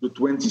than the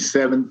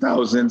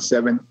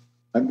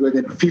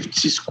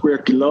 27,750 square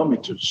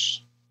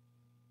kilometers.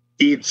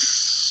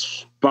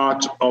 It's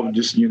part of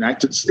the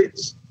United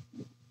States,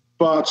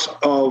 part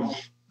of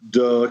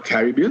the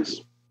Caribbean,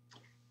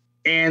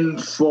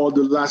 and for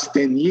the last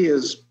 10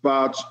 years,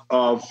 part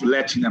of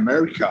Latin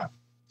America,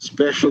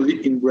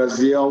 especially in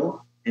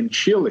Brazil and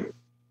Chile.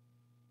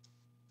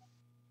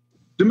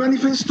 The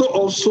manifesto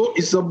also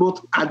is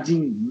about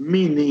adding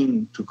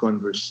meaning to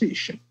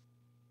conversation.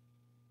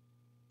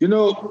 You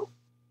know,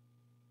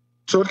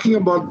 talking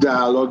about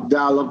dialogue,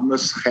 dialogue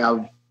must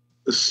have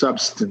a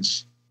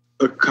substance,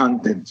 a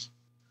content.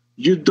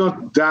 You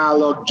don't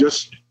dialogue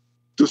just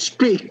to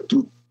speak,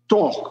 to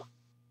talk.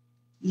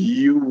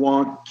 You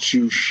want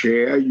to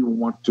share, you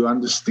want to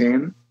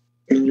understand,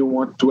 and you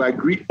want to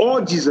agree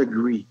or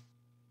disagree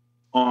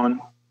on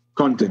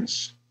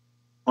contents,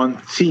 on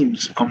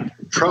themes, on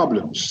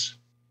problems.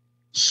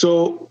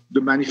 So the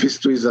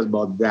manifesto is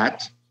about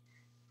that.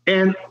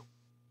 And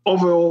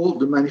overall,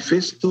 the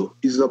manifesto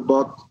is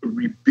about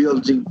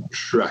rebuilding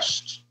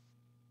trust.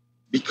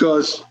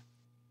 Because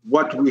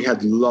what we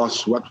have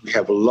lost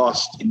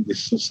in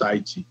this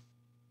society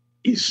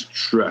is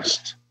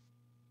trust.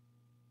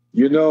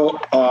 You know,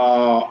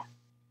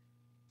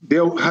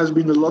 there has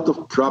been a lot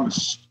of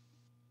promise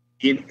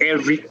in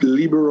every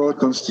liberal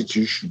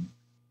constitution.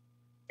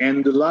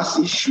 And the last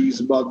issue is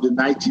about the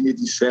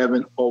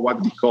 1987, or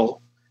what they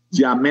call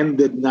the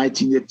amended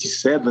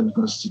 1987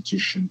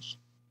 constitutions.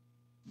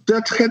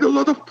 That had a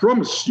lot of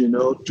promise, you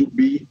know, to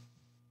be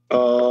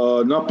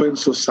an open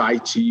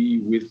society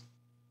with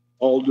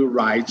all the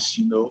rights,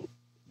 you know.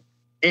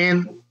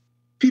 And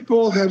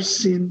people have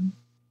seen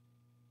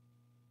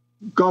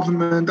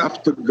government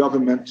after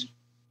government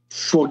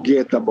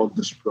forget about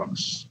this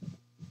promise.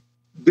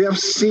 They have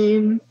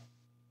seen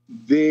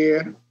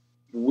their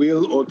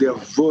will or their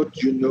vote,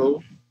 you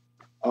know,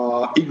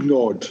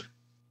 ignored.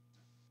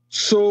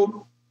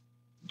 So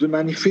the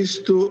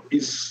manifesto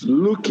is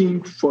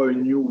looking for a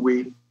new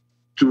way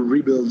to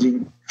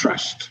rebuilding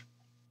trust.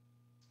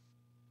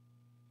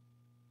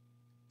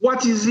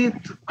 What is it?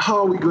 How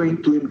are we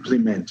going to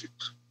implement it?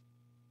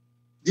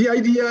 The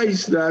idea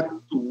is that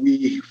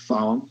we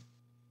found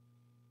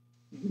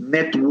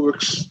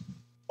networks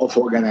of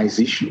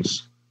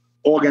organizations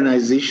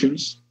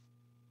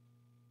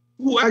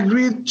who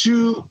agreed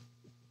to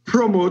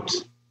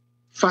promote,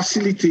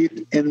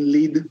 facilitate, and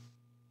lead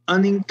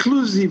an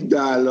inclusive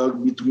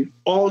dialogue between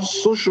all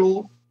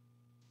social,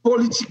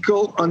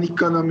 political, and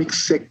economic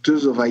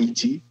sectors of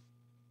Haiti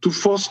to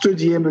foster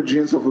the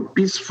emergence of a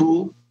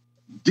peaceful,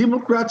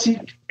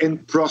 democratic,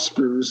 and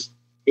prosperous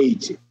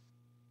Haiti.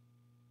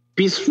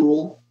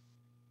 Peaceful,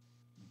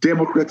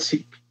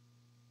 democratic,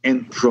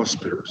 and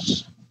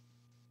prosperous.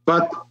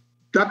 But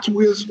that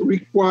will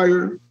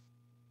require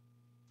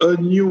a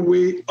new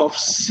way of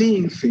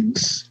seeing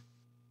things,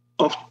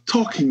 of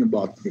talking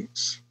about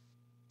things.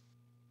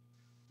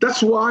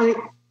 That's why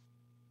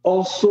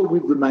also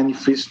with the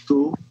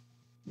manifesto,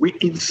 we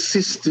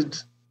insisted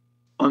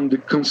on the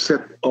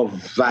concept of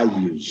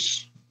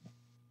values.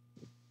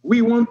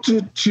 We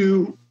wanted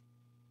to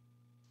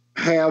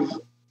have,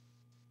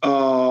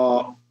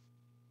 how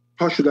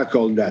should I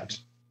call that?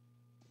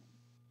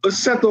 A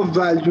set of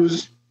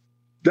values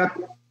that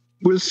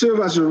will serve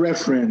as a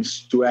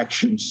reference to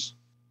actions,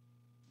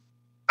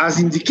 as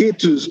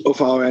indicators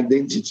of our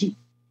identity,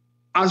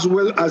 as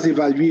well as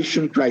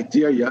evaluation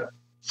criteria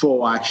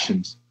for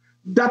actions.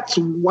 That's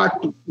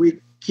what will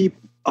keep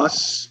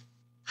us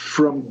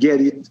from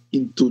getting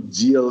into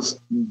deals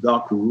in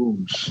dark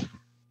rooms,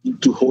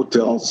 into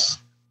hotels,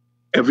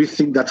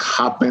 everything that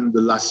happened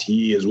the last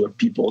years where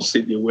people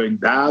said they were in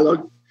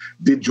dialogue,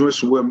 they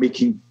just were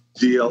making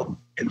deal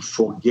and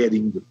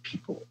forgetting the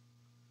people.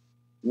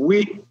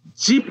 We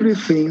deeply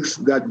think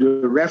that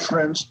the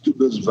reference to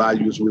those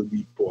values will be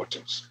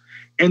important.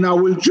 And I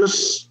will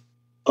just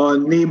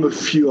name a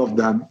few of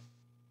them.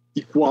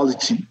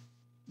 Equality,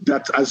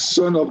 that as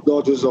sons or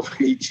daughters of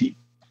Haiti,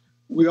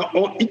 we are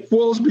all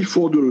equals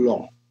before the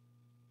law,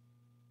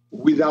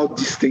 without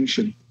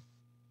distinction.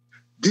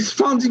 This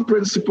founding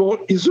principle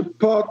is a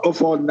part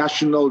of our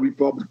national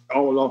republic,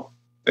 our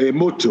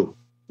motto,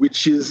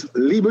 which is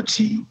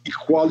liberty,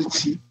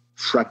 equality,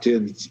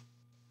 fraternity.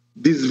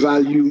 These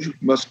values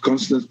must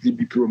constantly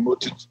be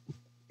promoted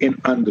and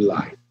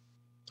underlined.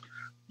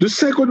 The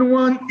second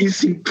one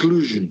is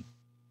inclusion.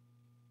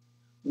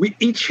 We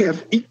each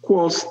have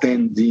equal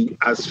standing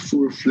as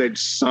full-fledged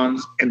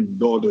sons and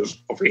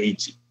daughters of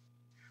Haiti.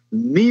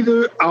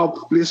 Neither our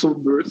place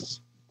of birth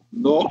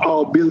nor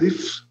our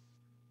beliefs,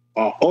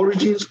 our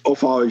origins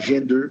of our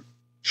gender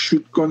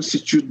should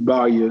constitute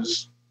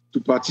barriers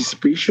to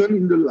participation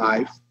in the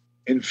life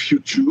and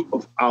future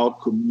of our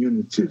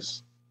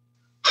communities.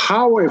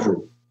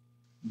 However,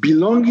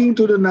 belonging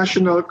to the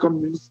national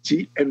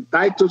community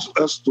entitles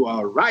us to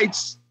our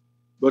rights,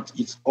 but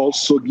it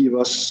also gives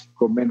us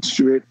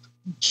commensurate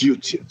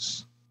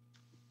duties.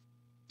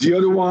 The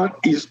other one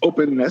is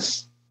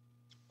openness.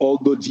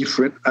 Although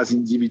different as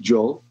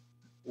individuals,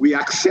 we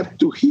accept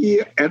to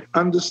hear and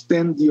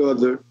understand the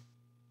other.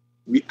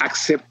 We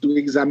accept to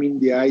examine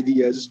the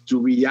ideas,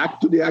 to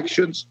react to the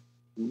actions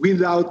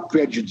without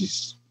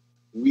prejudice.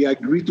 We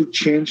agree to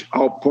change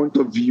our point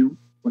of view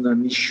on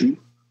an issue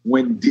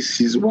when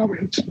this is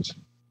warranted.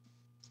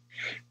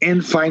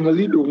 And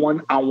finally, the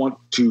one I want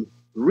to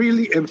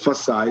really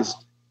emphasize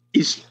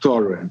is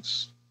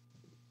tolerance.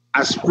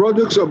 As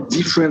products of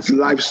different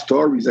life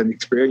stories and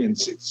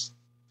experiences,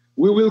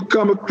 we will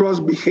come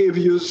across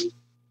behaviors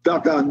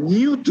that are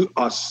new to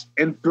us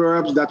and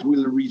perhaps that we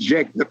will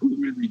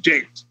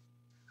reject.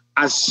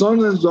 As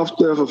sons and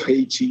daughters of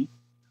Haiti,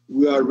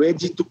 we are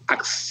ready to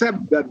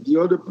accept that the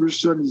other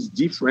person is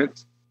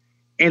different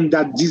and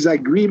that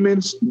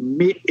disagreements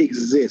may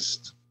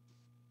exist.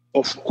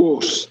 Of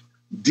course,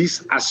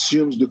 this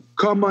assumes the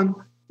common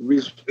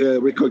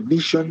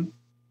recognition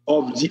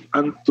of the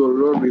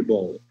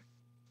intolerable.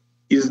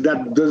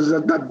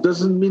 That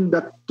doesn't mean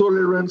that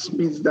tolerance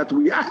means that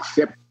we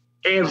accept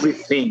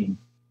everything.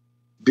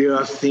 There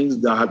are things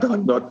that are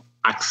not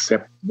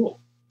acceptable.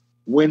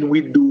 When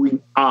we're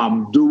doing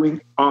harm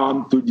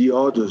to the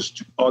others,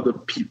 to other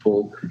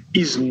people,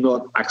 is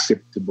not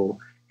acceptable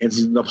and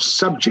is not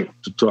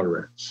subject to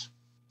tolerance.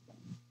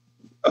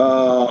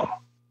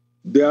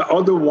 There are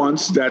other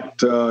ones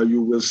that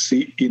you will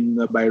see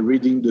by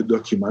reading the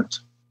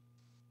document.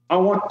 I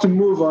want to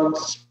move on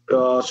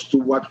to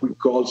what we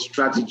call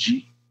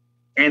strategy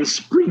and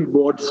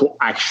springboard for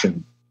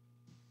action.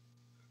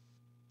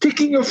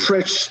 Taking a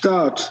fresh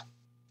start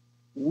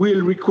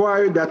will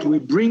require that we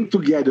bring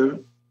together,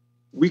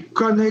 we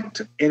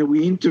connect, and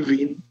we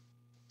intervene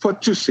for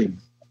two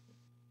things.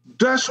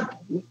 Thus,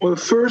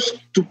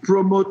 first, to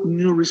promote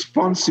new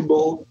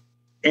responsible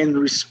and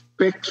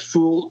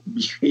respectful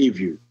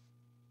behavior.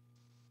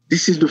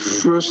 This is the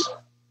first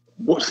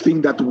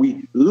thing that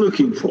we're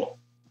looking for.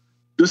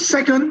 The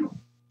second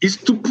is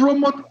to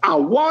promote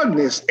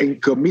awareness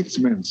and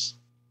commitments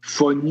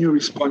for new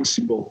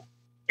responsible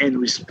and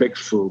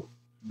respectful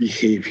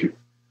behavior.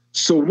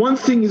 So one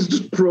thing is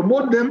to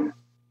promote them.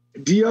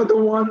 The other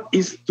one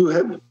is to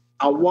have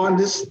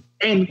awareness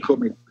and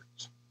commitment.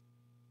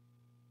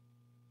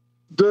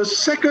 The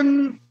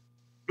second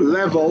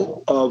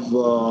level of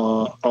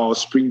our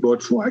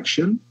springboard for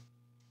action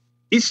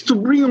is to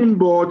bring on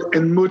board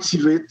and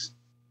motivate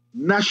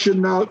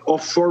national or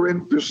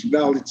foreign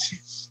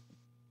personalities.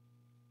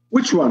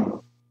 Which one?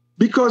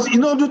 Because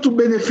in order to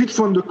benefit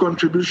from the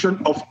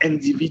contribution of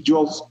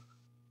individuals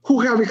who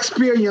have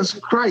experienced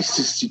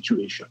crisis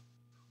situation,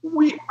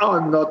 we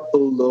are not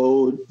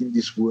alone in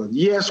this world.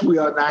 Yes, we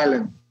are an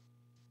island,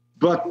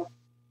 but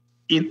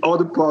in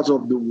other parts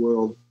of the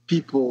world,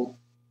 people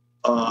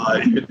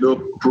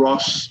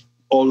cross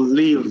or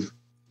live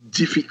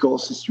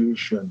difficult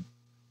situations,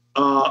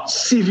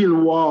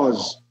 civil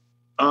wars,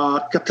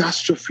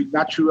 catastrophe,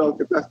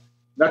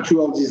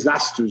 natural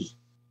disasters.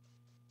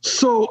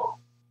 So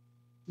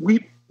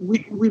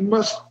we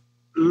must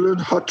learn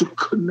how to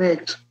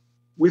connect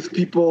with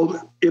people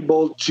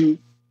able to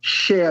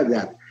share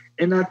that.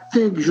 And I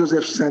think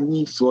Joseph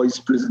Sani, for his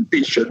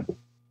presentation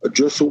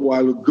just a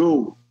while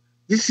ago,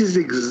 this is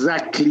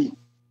exactly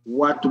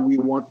what we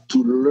want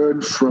to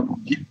learn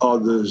from the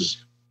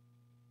others.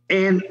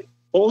 And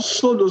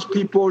also those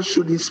people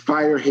should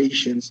inspire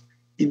Haitians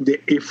in the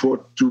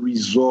effort to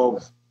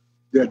resolve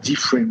their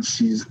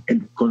differences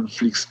and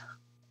conflicts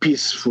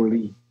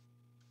peacefully.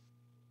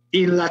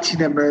 In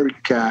Latin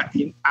America,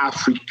 in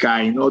Africa,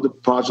 in other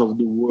parts of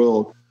the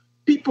world,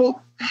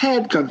 people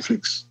had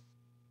conflicts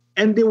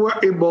and they were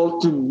able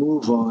to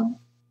move on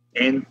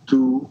and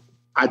to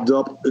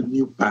adopt a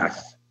new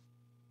path.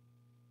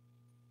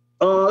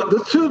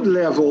 The third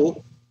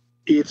level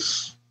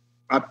is,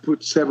 I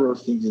put several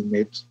things in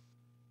it,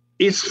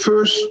 is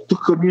first to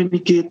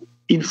communicate,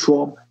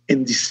 inform,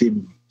 and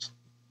disseminate.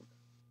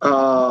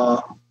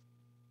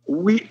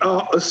 We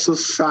are a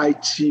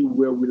society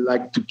where we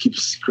like to keep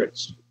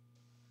secrets.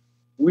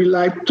 We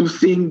like to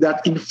think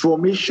that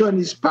information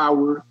is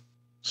power,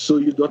 so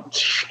you don't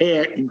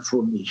share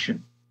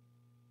information.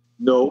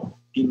 No,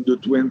 in the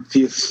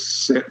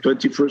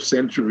 21st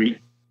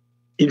century,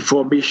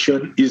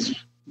 information is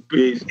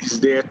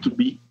there to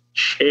be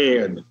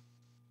shared.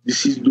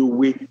 This is the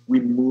way we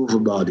move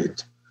about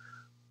it.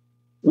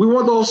 We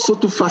want also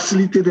to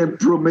facilitate and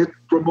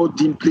promote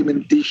the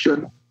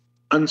implementation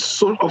of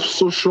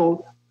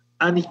social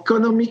and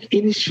economic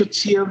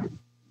initiative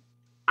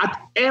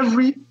at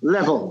every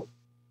level.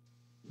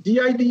 The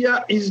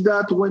idea is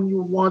that when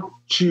you want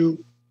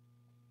to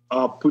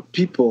put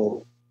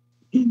people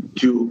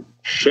into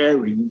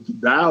sharing, into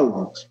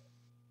dialogue,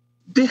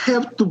 they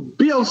have to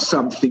build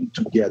something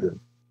together.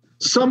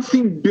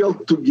 Something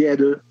built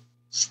together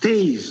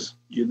stays,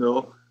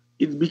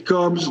 it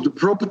becomes the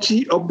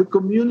property of the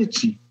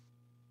community.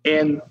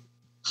 And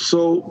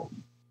so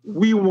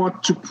we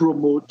want to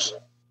promote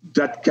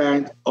that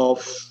kind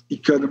of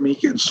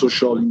economic and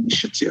social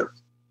initiative.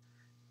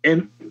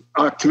 And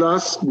at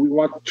last, we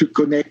want to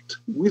connect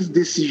with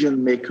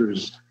decision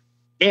makers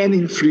and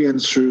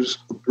influencers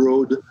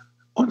abroad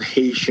on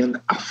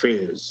Haitian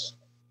affairs.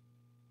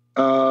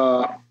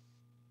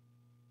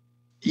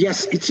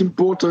 Yes, it's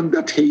important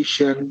that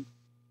Haitians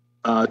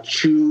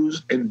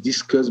choose and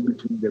discuss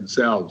between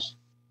themselves,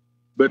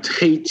 but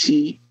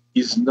Haiti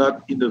is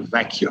not in a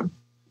vacuum.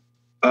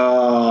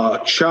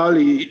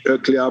 Charlie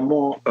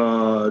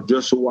Clermont,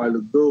 just a while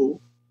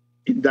ago,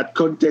 in that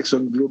context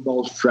on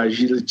global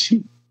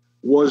fragility,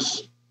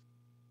 was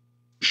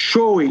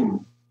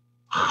showing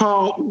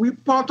how we're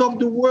part of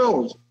the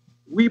world.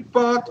 We're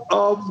part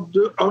of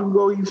the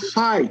ongoing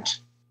fight.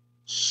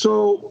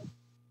 So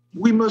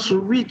we must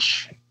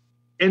reach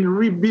and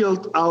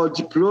rebuild our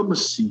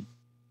diplomacy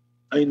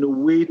in a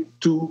way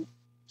to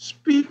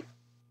speak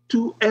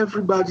to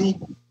everybody,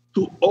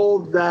 to all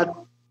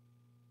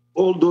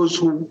those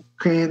who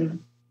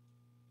can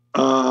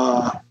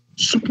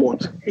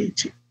support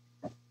Haiti.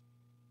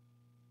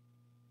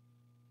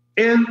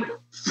 And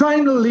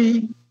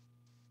finally,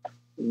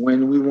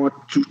 when we want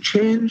to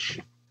change,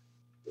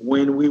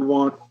 when we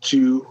want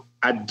to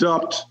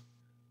adopt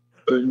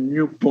a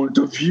new point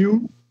of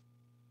view,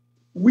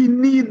 we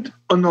need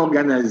an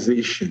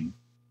organization.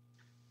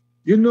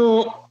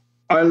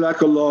 I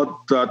like a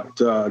lot that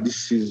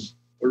this is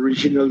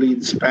originally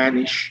in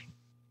Spanish,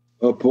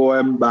 a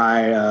poem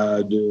by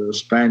the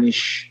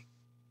Spanish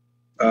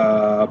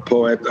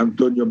poet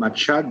Antonio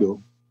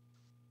Machado,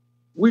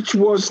 which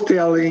was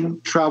telling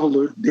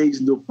travelers there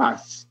is no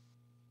path.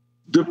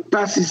 The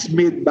path is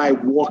made by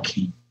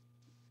walking.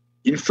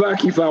 In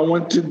fact, if I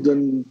wanted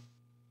an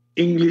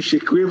English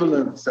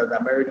equivalent, an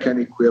American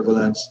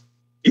equivalent,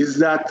 is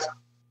that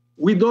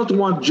we don't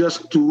want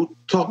just to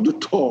talk the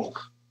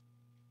talk.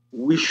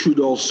 We should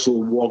also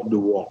walk the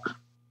walk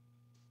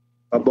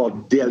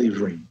about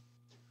delivering.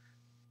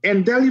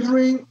 And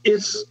delivering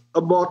is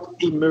about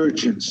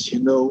emergence,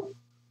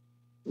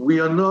 We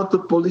are not a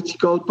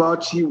political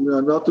party. We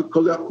are not a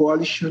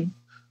coalition.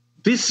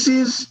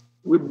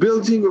 We're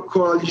building a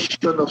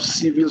coalition of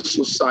civil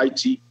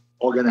society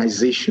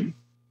organization,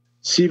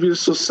 civil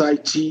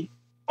society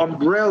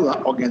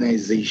umbrella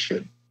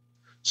organization.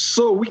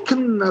 So we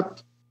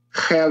cannot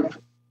have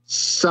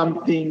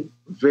something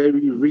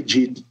very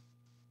rigid.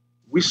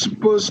 We're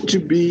supposed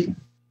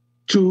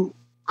to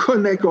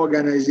connect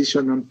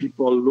organization and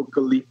people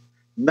locally,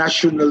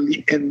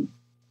 nationally, and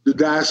the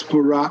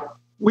diaspora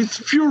with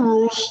few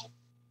rules,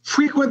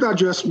 frequent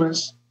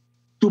adjustments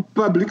to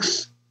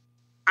public's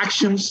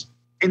actions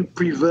and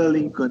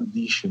prevailing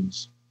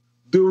conditions.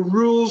 The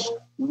rules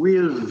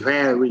will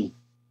vary,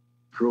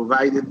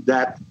 provided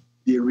that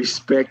they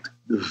respect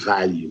the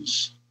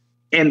values.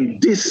 And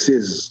this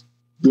is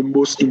the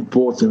most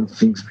important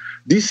thing.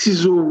 This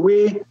is a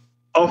way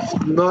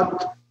of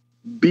not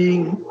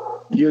being,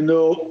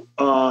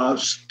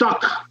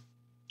 stuck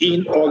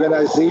in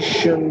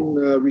organization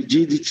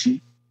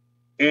rigidity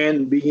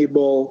and being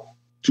able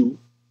to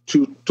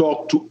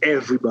talk to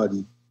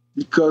everybody.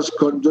 Because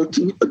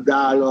conducting a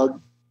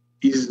dialogue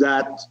is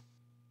that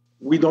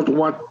we don't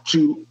want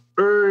to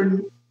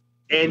earn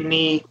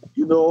any,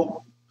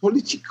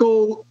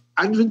 political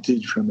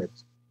advantage from it.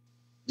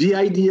 The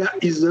idea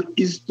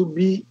is to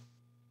be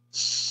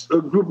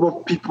a group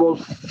of people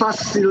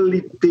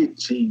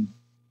facilitating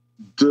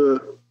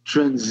the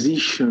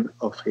transition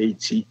of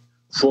Haiti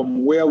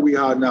from where we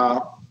are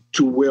now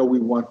to where we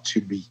want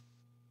to be.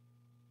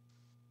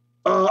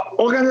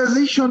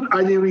 Organization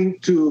adhering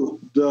to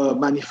the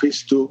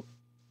manifesto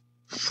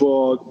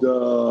for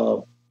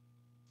the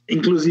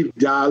inclusive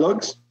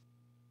dialogues,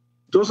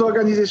 those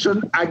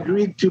organizations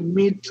agreed to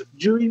meet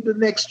during the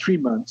next 3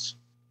 months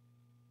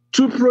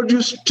to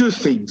produce two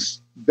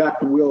things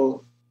that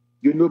will,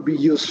 be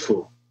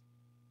useful.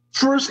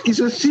 First is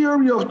a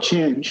theory of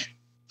change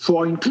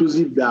for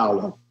inclusive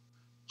dialogue.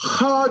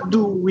 How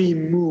do we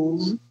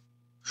move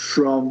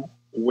from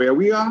where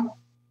we are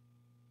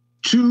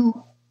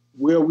to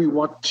where we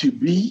want to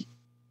be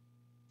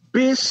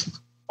based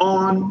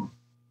on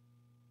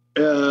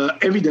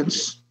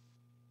evidence,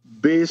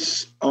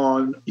 based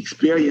on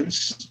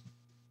experience,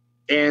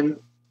 and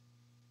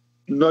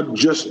not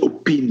just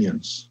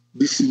opinions.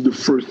 This is the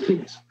first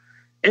thing.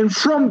 And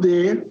from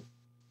there,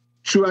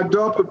 to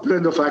adopt a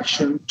plan of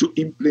action to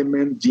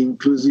implement the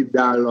inclusive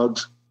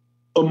dialogues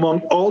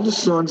among all the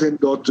sons and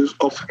daughters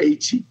of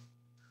Haiti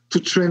to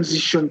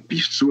transition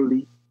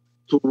peacefully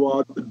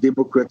toward a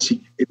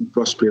democratic and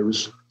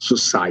prosperous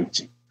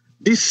society.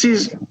 This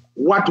is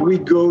what we're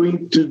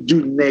going to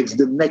do next,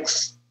 the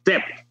next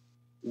step,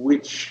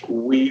 which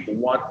we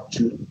want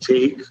to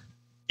take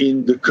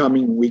in the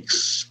coming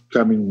weeks,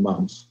 coming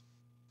months.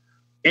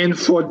 And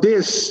for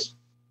this,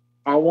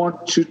 I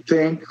want to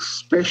thank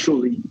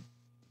especially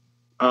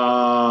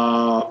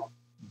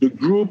the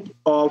group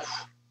of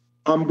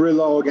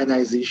umbrella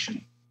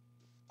organization.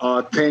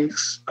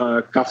 Thanks,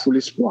 Carrefour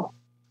Espoir.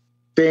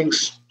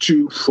 Thanks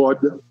to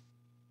FOD.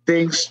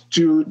 Thanks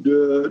to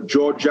the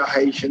Georgia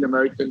Haitian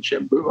American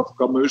Chamber of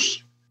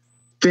Commerce.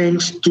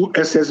 Thanks to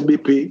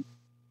SSBP.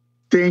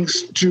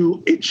 Thanks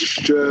to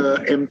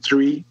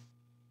HM3.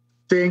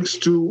 Thanks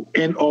to,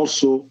 and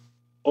also,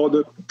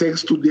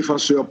 thanks to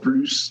Défenseur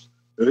Plus,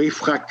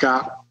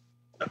 Refraca,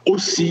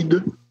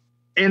 OCID,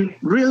 and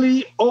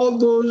really all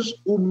those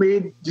who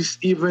made this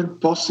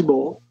event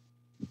possible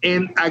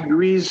and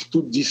agrees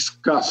to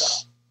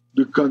discuss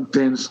the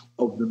contents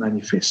of the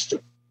manifesto.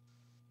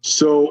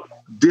 So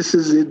this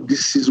is it.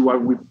 This is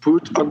what we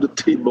put on the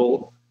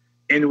table,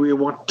 and we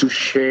want to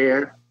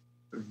share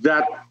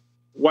that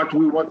what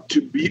we want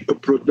to be a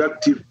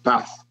productive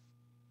path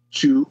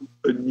to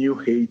a new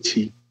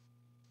Haiti,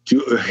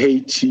 to a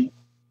Haiti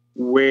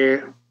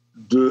where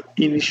the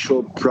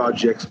initial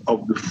projects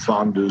of the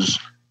founders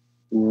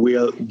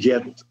will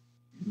get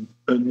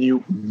a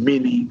new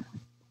meaning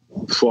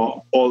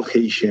for all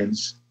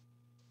Haitians,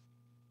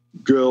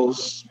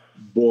 girls,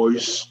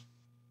 boys,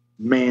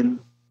 men,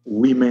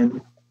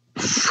 women,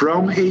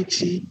 from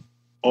Haiti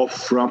or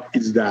from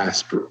its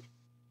diaspora.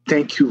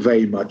 Thank you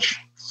very much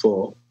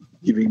for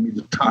giving me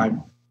the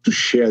time to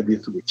share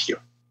this with you.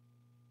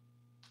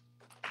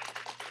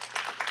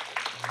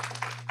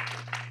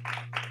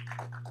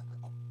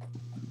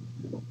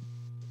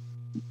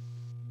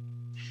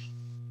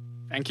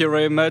 Thank you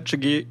very much,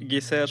 Guy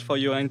Serge, for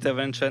your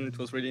intervention. It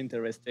was really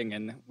interesting,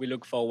 and we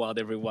look forward,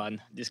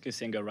 everyone,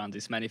 discussing around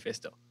this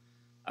manifesto.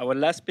 Our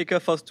last speaker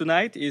for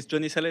tonight is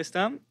Johnny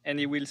Celestin, and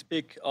he will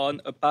speak on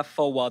a path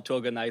forward to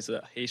organize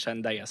a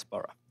Haitian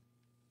diaspora.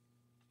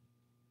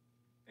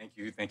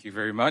 Thank you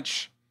very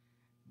much.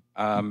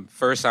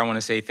 First, I want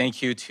to say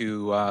thank you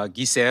to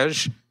Guy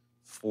Serge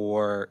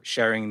for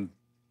sharing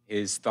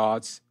his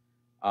thoughts,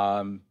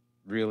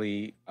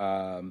 really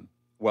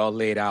well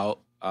laid out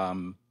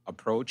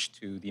approach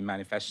to the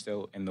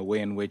manifesto and the way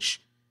in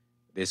which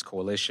this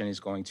coalition is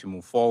going to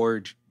move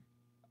forward.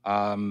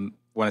 I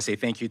want to say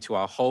thank you to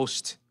our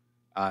host,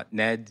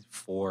 Ned,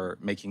 for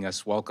making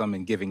us welcome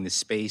and giving this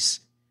space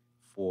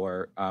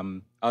for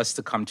us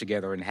to come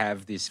together and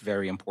have this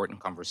very important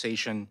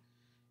conversation.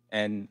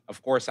 And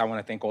of course, I want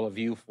to thank all of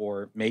you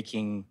for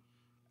taking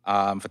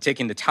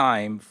the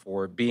time,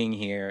 for being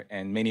here,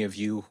 and many of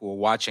you who are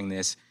watching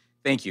this,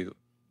 thank you.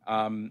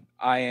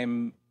 I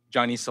am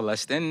Johnny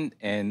Celestin,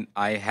 and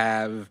I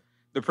have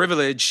the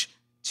privilege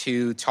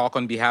to talk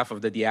on behalf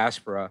of the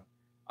diaspora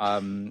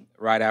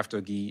right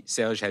after Guy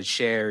Serge had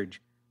shared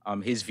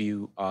his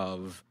view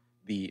of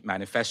the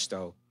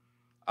manifesto.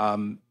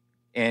 And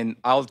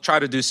I'll try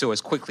to do so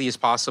as quickly as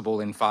possible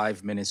in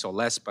 5 minutes or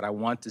less, but I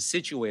want to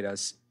situate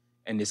us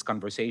in this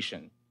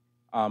conversation.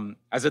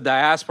 As a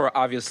diaspora,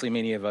 obviously,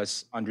 many of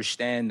us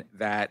understand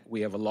that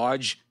we have a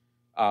large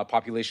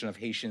population of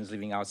Haitians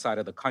living outside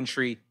of the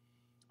country.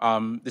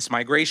 This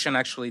migration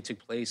actually took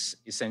place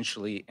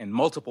essentially in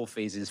multiple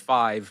phases,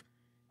 5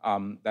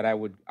 that I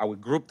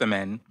would group them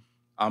in.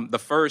 The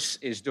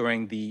first is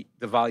during the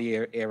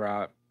Duvalier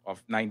era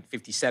of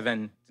 1957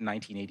 to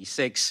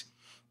 1986,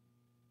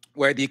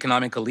 where the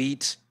economic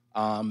elite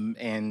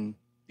and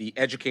the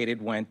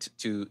educated went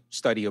to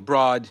study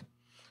abroad.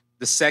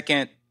 The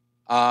second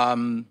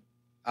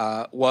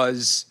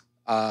was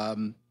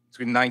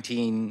between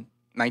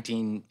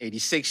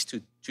 1986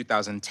 to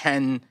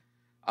 2010,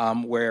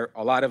 where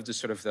a lot of the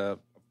sort of the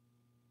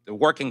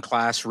working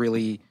class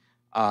really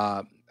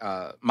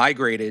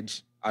migrated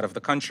out of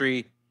the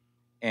country,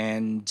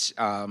 and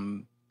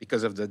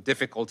because of the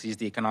difficulties,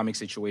 the economic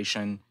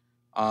situation.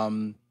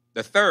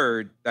 The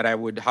third that I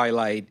would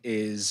highlight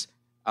is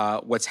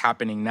what's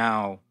happening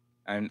now,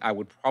 and I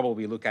would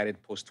probably look at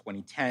it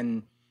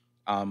post-2010,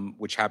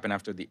 which happened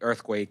after the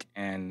earthquake,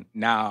 and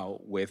now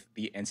with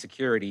the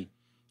insecurity.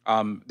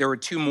 There were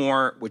two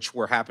more which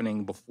were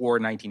happening before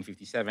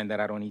 1957 that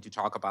I don't need to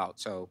talk about.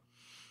 So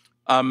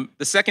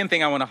the second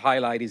thing I want to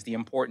highlight is the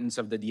importance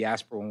of the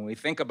diaspora. When we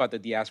think about the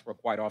diaspora,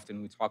 quite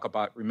often we talk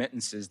about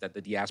remittances that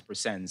the diaspora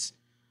sends.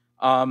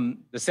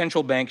 The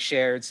central bank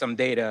shared some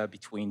data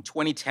between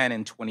 2010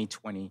 and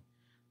 2020.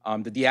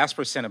 The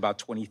diaspora sent about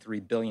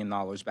 $23 billion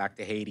back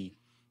to Haiti,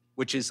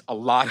 which is a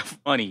lot of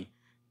money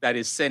that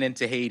is sent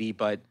into Haiti,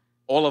 but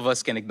all of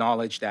us can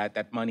acknowledge that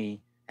that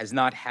money has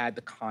not had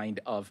the kind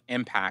of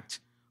impact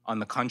on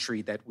the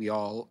country that we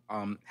all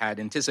had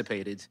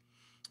anticipated.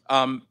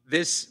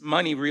 This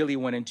money really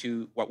went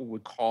into what we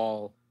would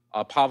call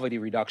poverty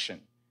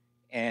reduction,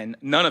 and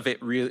none of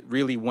it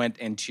really went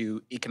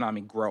into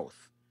economic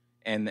growth.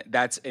 And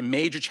that's a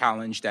major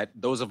challenge that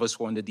those of us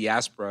who are in the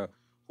diaspora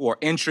who are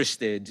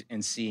interested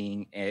in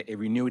seeing a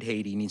renewed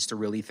Haiti needs to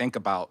really think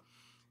about.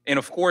 And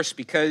of course,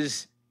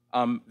 because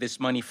this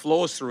money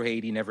flows through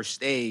Haiti, never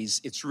stays,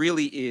 it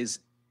really is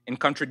in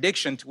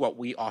contradiction to what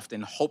we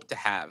often hope to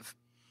have.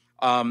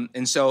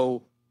 And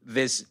so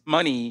this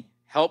money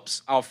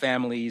helps our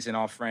families and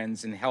our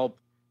friends and help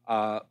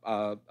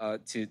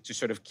to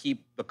sort of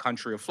keep the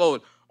country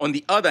afloat. On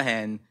the other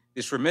hand,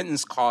 this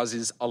remittance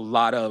causes a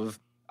lot of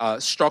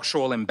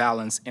structural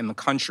imbalance in the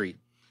country.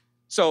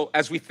 So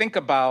as we think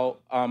about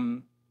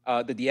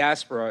the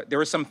diaspora, there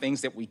are some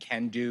things that we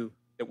can do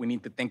that we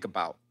need to think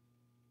about.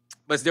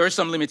 But there are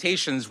some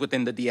limitations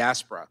within the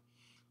diaspora.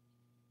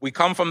 We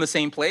come from the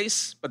same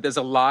place, but there's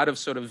a lot of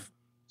sort of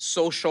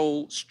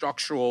social,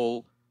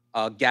 structural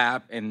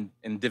gap and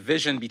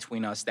division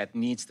between us that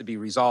needs to be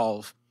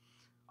resolved.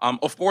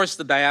 Of course,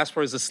 the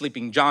diaspora is a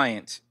sleeping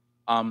giant,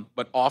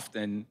 but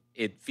often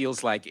it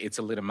feels like it's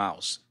a little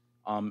mouse.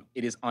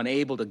 It is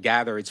unable to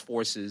gather its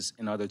forces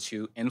in order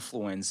to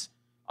influence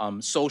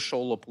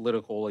social or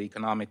political or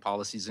economic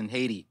policies in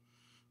Haiti.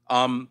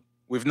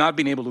 We've not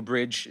been able to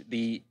bridge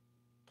the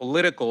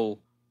political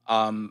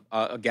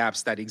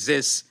gaps that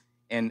exist.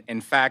 And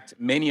in fact,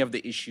 many of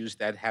the issues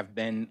that have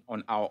been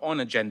on our own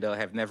agenda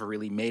have never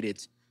really made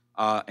it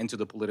into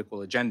the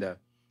political agenda.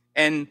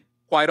 And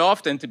quite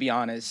often, to be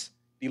honest,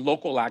 the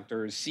local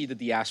actors see the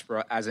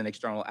diaspora as an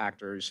external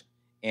actors,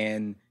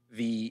 and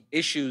the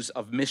issues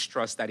of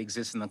mistrust that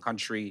exist in the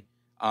country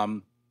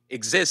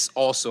exists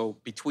also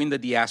between the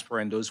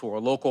diaspora and those who are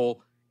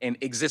local, and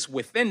exists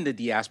within the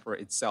diaspora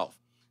itself.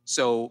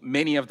 So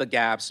many of the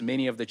gaps,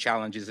 many of the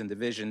challenges and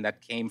division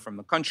that came from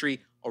the country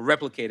are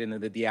replicated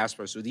in the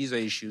diaspora. So these are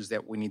issues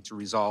that we need to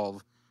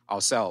resolve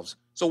ourselves.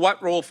 So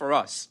what role for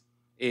us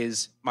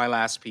is my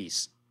last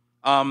piece.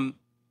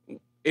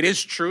 It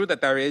is true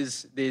that there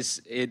is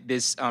this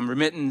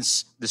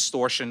remittance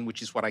distortion,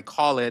 which is what I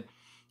call it,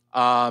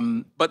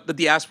 but the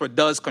diaspora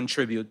does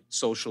contribute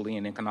socially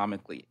and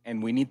economically,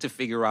 and we need to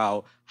figure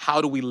out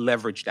how do we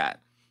leverage that.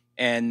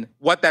 And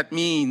what that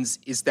means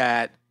is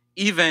that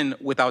even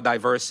with our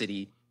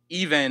diversity,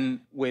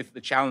 even with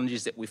the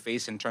challenges that we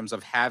face in terms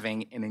of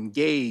having an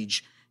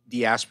engaged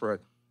diaspora,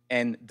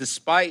 and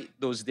despite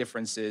those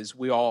differences,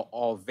 we are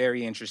all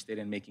very interested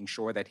in making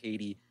sure that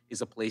Haiti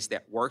is a place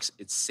that works,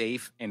 it's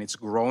safe, and it's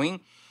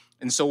growing.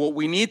 And so what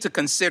we need to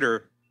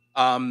consider,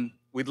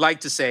 we'd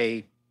like to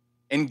say,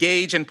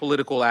 engage in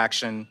political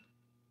action,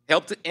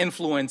 help to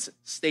influence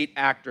state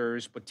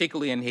actors,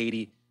 particularly in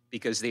Haiti,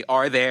 because they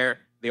are there,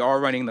 they are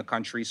running the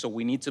country, so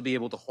we need to be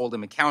able to hold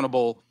them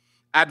accountable,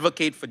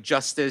 advocate for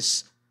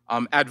justice,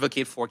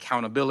 advocate for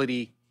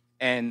accountability.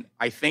 And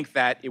I think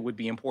that it would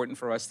be important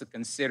for us to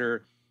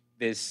consider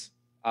this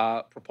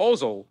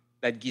proposal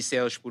that Guy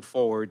Serge put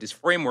forward, this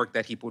framework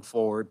that he put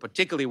forward,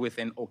 particularly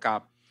within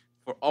OCAP,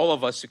 for all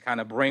of us to kind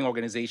of bring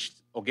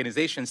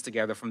organizations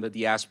together from the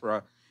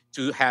diaspora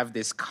to have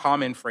this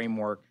common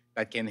framework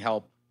that can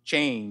help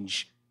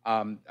change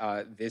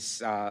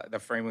the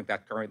framework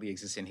that currently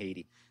exists in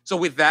Haiti. So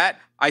with that,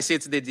 I say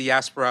to the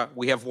diaspora,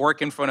 we have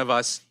work in front of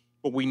us,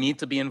 but we need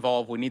to be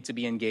involved, we need to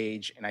be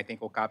engaged, and I think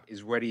OCAP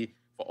is ready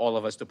for all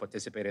of us to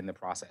participate in the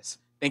process.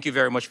 Thank you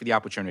very much for the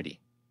opportunity.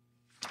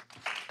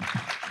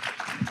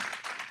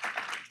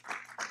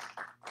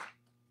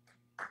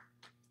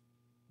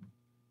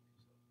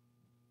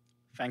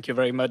 Thank you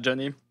very much,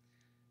 Johnny.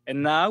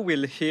 And now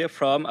we'll hear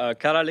from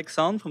Carl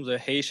Alexandre from the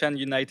Haitian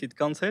United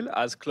Council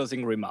as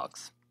closing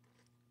remarks.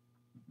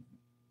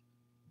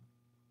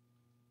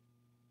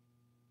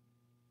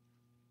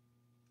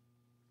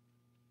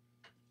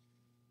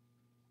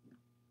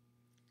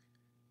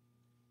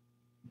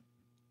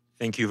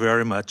 Thank you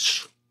very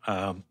much.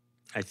 I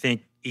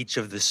think each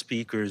of the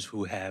speakers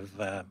who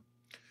have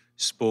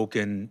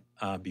spoken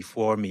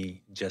before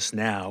me just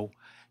now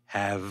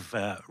have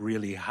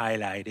really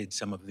highlighted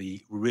some of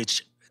the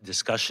rich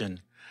discussion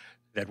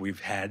that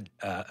we've had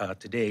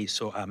today,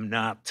 so I'm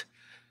not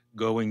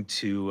going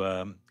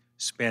to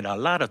spend a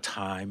lot of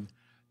time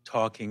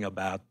talking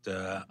about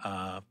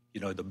the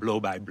blow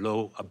by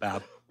blow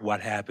about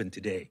what happened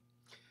today.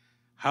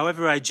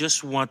 However, I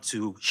just want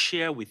to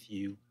share with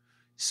you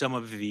some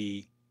of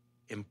the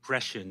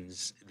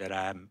impressions that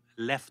I'm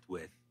left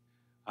with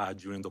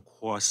during the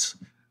course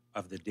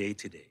of the day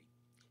today.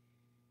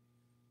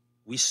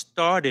 We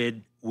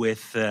started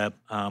with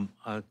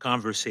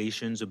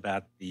conversations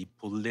about the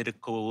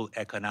political,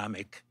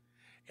 economic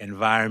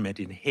environment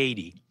in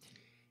Haiti.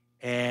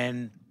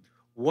 And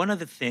one of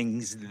the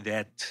things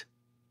that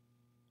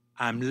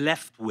I'm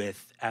left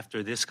with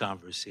after this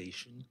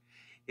conversation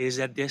is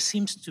that there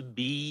seems to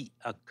be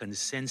a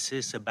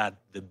consensus about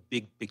the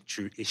big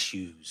picture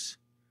issues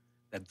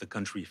that the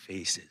country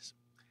faces.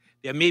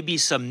 There may be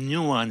some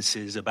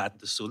nuances about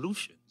the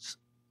solutions,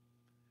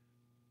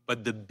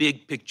 but the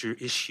big picture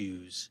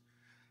issues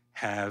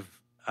have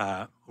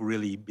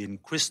really been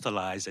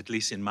crystallized, at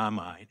least in my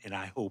mind, and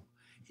I hope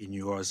in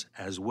yours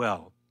as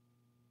well.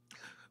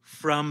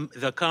 From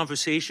the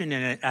conversation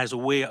and as a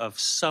way of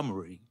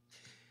summary,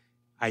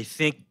 I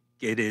think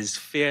it is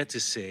fair to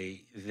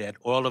say that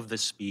all of the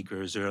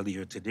speakers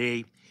earlier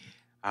today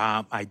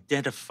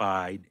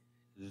identified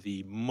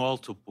the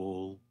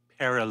multiple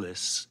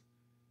perilous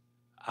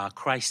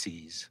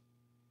crises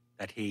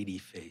that Haiti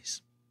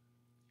faced.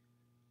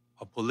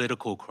 A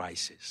political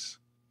crisis,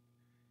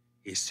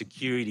 a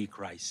security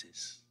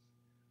crisis,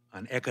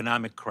 an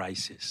economic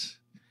crisis,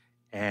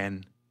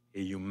 and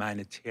a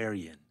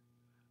humanitarian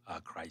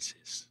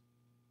crisis.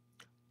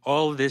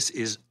 All this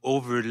is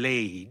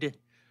overlaid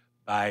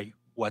by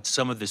what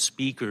some of the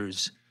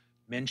speakers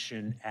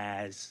mentioned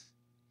as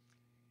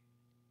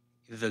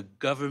the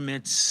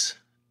government's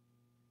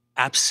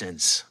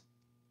absence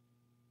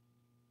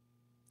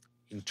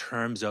in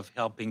terms of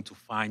helping to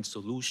find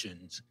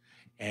solutions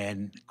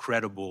and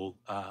credible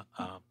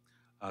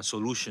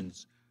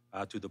solutions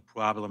to the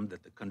problem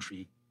that the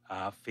country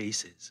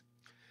faces.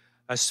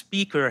 A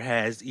speaker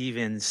has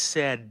even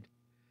said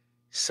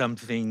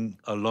something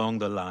along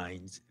the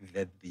lines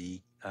that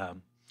the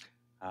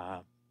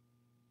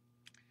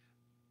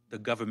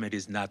government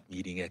is not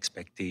meeting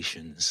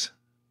expectations.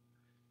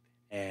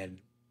 And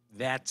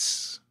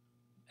that's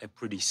a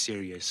pretty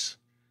serious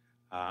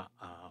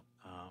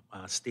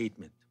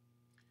statement.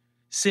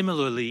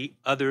 Similarly,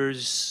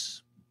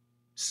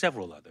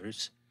 several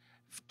others,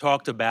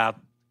 talked about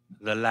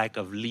the lack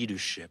of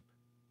leadership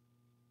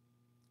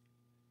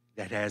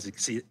that has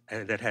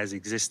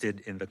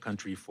existed in the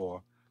country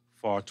for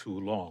far too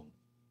long.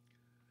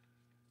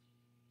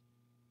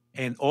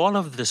 And all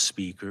of the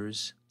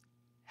speakers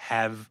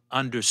have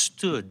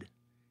understood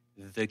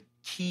the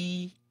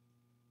key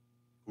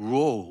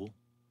role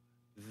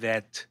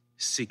that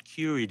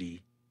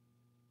security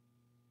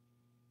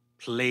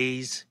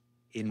plays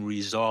in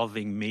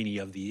resolving many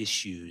of the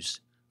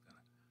issues.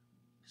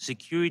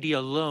 Security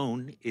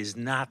alone is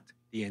not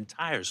the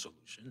entire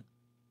solution,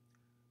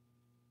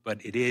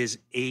 but it is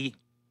a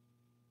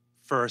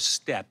first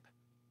step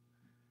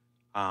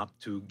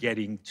to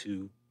getting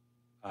to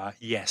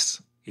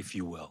yes, if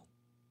you will.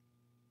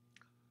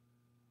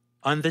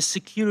 On the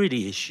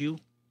security issue,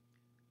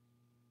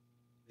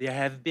 there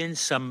have been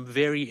some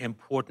very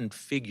important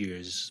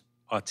figures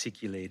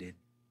articulated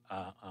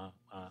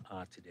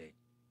today.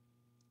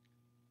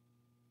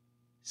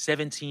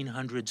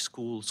 1,700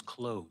 schools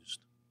closed.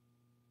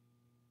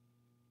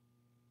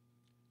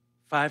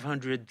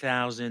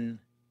 500,000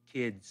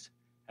 kids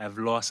have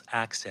lost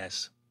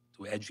access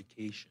to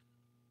education.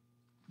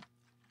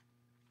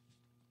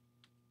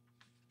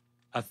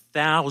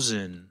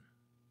 1,000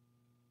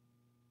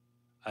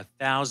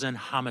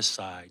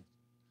 homicides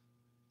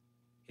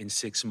in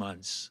 6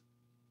 months.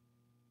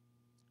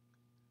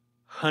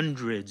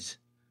 Hundreds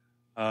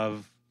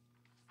of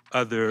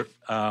other,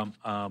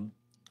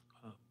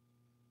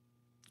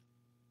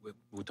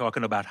 we're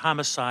talking about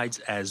homicides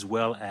as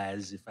well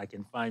as, if I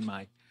can find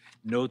my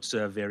notes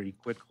very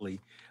quickly,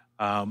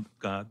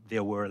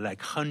 there were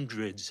like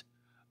hundreds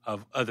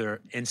of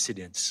other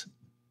incidents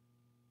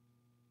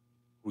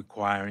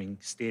requiring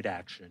state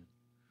action,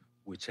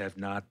 which have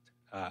not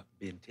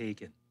been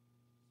taken.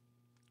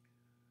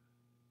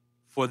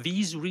 For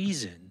these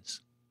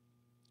reasons,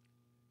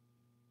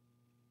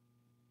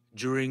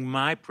 during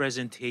my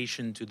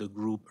presentation to the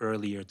group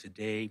earlier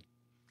today,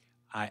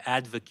 I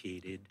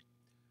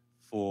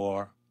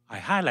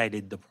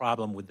highlighted the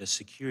problem with the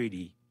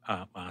security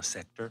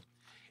sector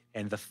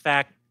and the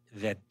fact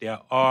that there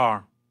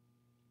are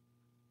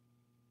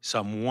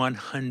some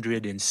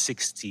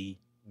 160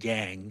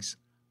 gangs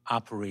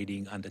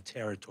operating on the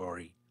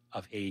territory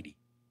of Haiti.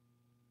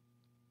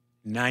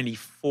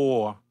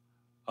 94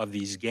 of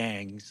these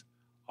gangs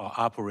are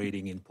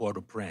operating in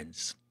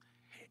Port-au-Prince.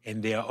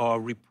 And there are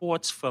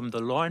reports from the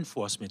law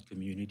enforcement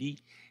community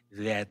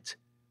that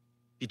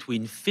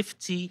between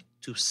 50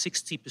 to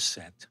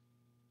 60%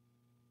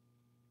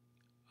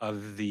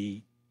 of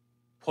the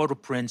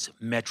Port-au-Prince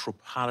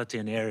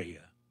metropolitan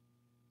area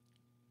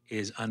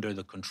is under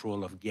the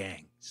control of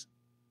gangs.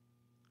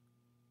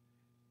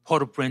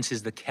 Port-au-Prince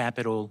is the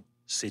capital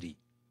city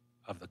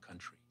of the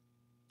country.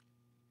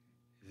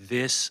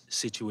 This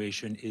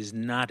situation is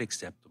not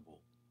acceptable.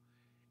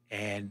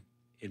 And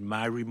in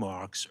my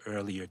remarks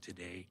earlier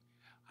today,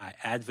 I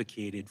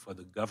advocated for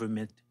the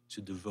government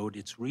to devote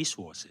its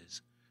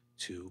resources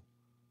to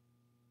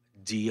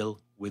deal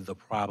with the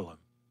problem.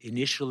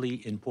 Initially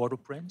in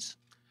Port-au-Prince,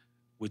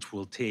 which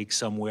will take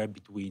somewhere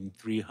between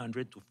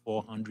 300 to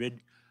 400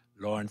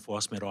 law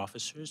enforcement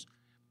officers,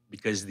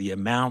 because the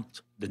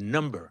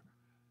number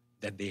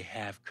that they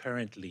have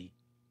currently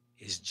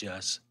is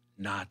just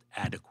not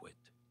adequate.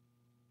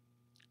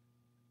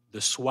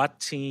 The SWAT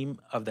team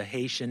of the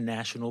Haitian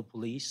National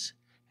Police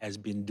has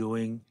been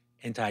doing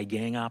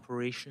anti-gang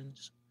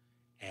operations,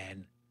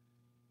 and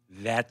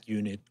that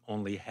unit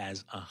only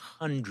has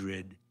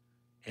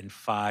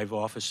 105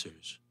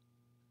 officers.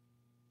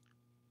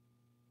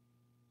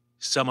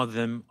 Some of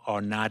them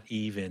are not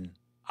even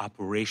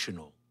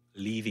operational,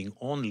 leaving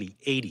only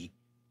 80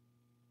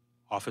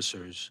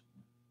 officers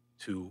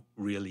to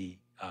really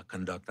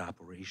conduct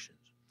operations.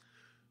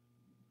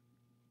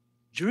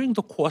 During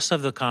the course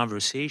of the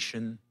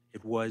conversation,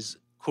 it was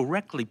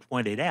correctly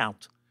pointed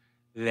out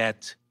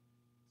that,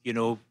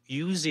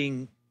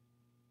 using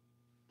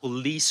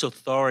police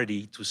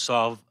authority to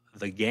solve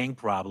the gang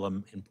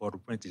problem in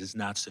Port-au-Prince is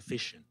not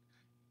sufficient,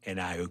 and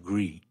I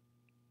agree.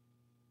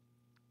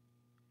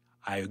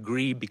 I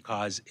agree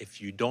because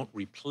if you don't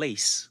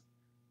replace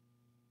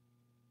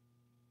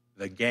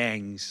the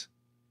gangs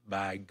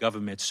by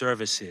government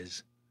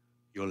services,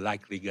 you're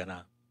likely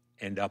gonna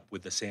end up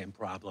with the same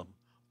problem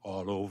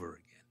all over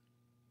again.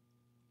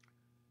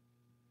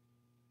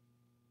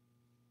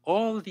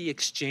 All the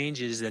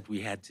exchanges that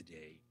we had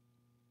today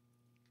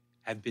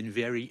have been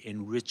very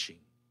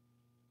enriching,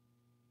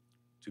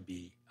 to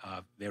be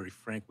very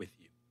frank with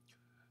you.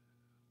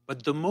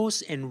 But the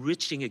most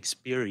enriching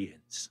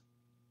experience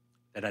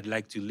that I'd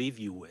like to leave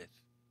you with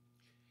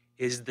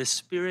is the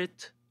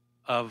spirit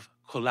of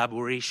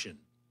collaboration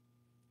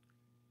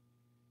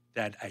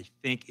that I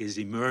think is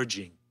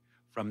emerging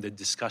from the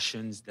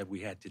discussions that we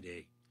had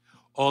today.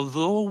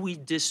 Although we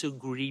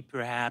disagree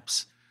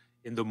perhaps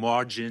in the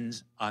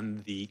margins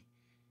on the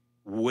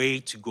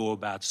way to go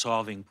about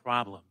solving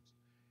problems,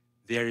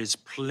 there is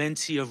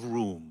plenty of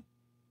room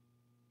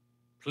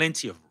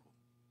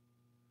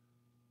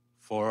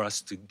for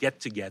us to get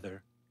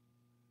together,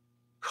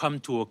 come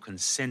to a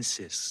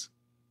consensus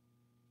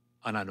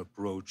on an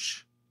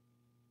approach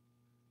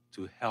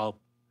to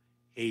help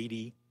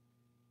Haiti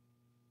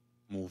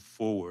move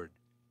forward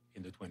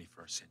in the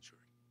 21st century.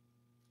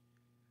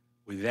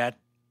 With that,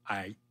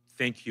 I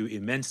thank you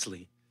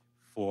immensely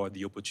for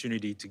the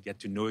opportunity to get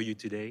to know you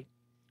today,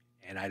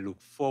 and I look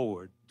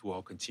forward to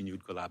our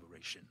continued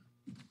collaboration.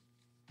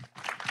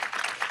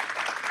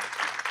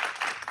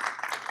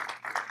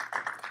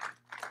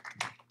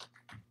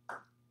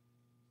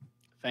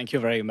 Thank you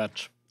very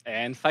much.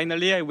 And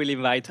finally, I will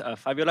invite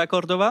Fabiola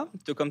Cordova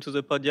to come to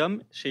the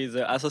podium. She is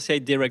the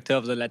Associate Director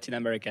of the Latin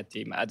America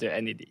team at the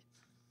NED.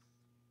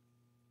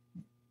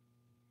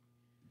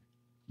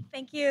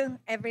 Thank you,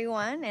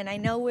 everyone. And I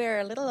know we're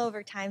a little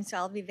over time, so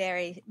I'll be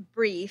very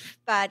brief.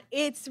 But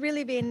it's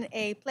really been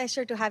a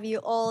pleasure to have you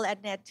all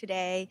at NET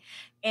today.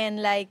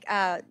 And like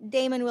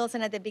Damon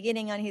Wilson at the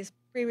beginning on his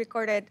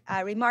pre-recorded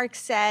remarks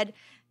said,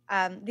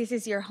 this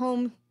is your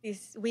home.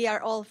 We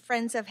are all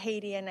friends of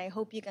Haiti, and I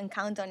hope you can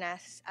count on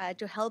us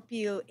to help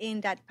you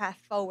in that path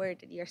forward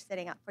that you're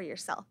setting up for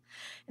yourself.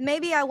 And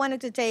maybe I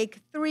wanted to take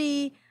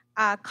three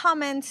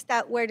comments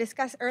that were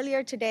discussed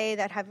earlier today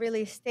that have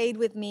really stayed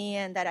with me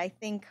and that I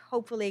think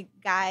hopefully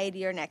guide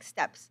your next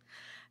steps.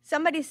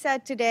 Somebody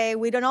said today,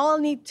 we don't all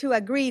need to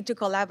agree to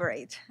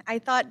collaborate. I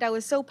thought that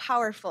was so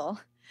powerful.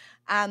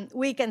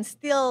 We can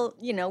still,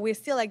 we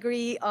still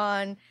agree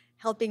on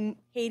helping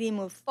Haiti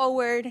move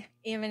forward,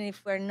 even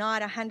if we're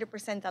not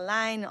 100%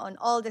 aligned on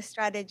all the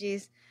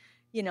strategies.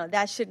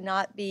 That should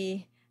not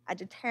be a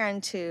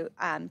deterrent to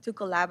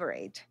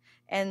collaborate.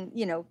 And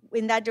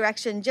in that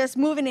direction, just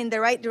moving in the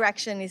right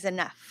direction is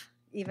enough,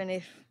 even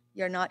if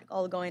you're not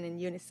all going in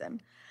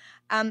unison.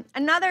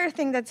 Another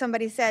thing that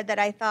somebody said that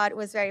I thought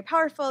was very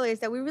powerful is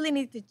that we really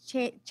need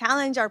to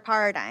challenge our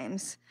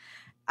paradigms.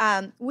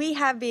 We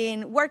have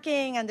been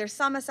working under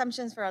some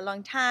assumptions for a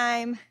long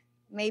time.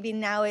 Maybe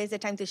now is the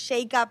time to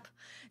shake up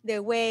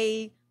the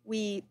way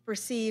we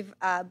perceive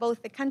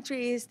both the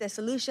countries, the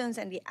solutions,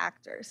 and the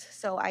actors.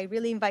 So I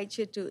really invite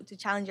you to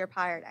challenge your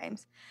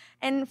paradigms.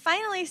 And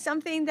finally,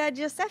 something that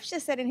Joseph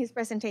just said in his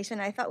presentation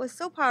I thought was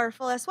so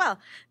powerful as well,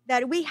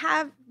 that we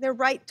have the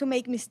right to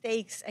make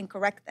mistakes and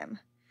correct them.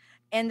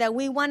 And that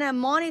we want to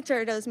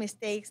monitor those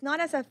mistakes, not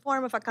as a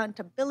form of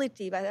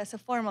accountability, but as a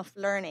form of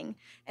learning.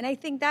 And I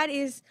think that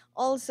is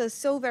also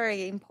so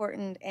very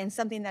important and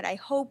something that I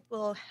hope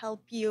will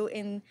help you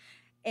in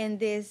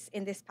this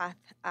path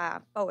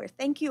forward.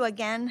 Thank you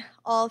again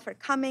all for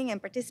coming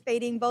and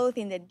participating both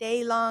in the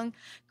day-long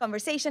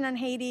conversation on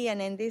Haiti and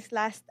in this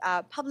last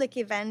public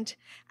event.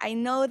 I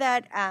know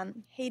that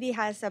Haiti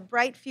has a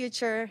bright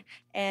future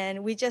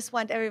and we just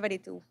want everybody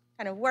to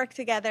kind of work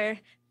together.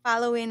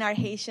 following our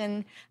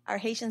Haitian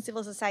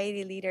civil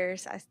society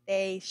leaders as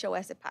they show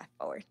us a path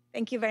forward.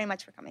 Thank you very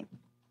much for coming.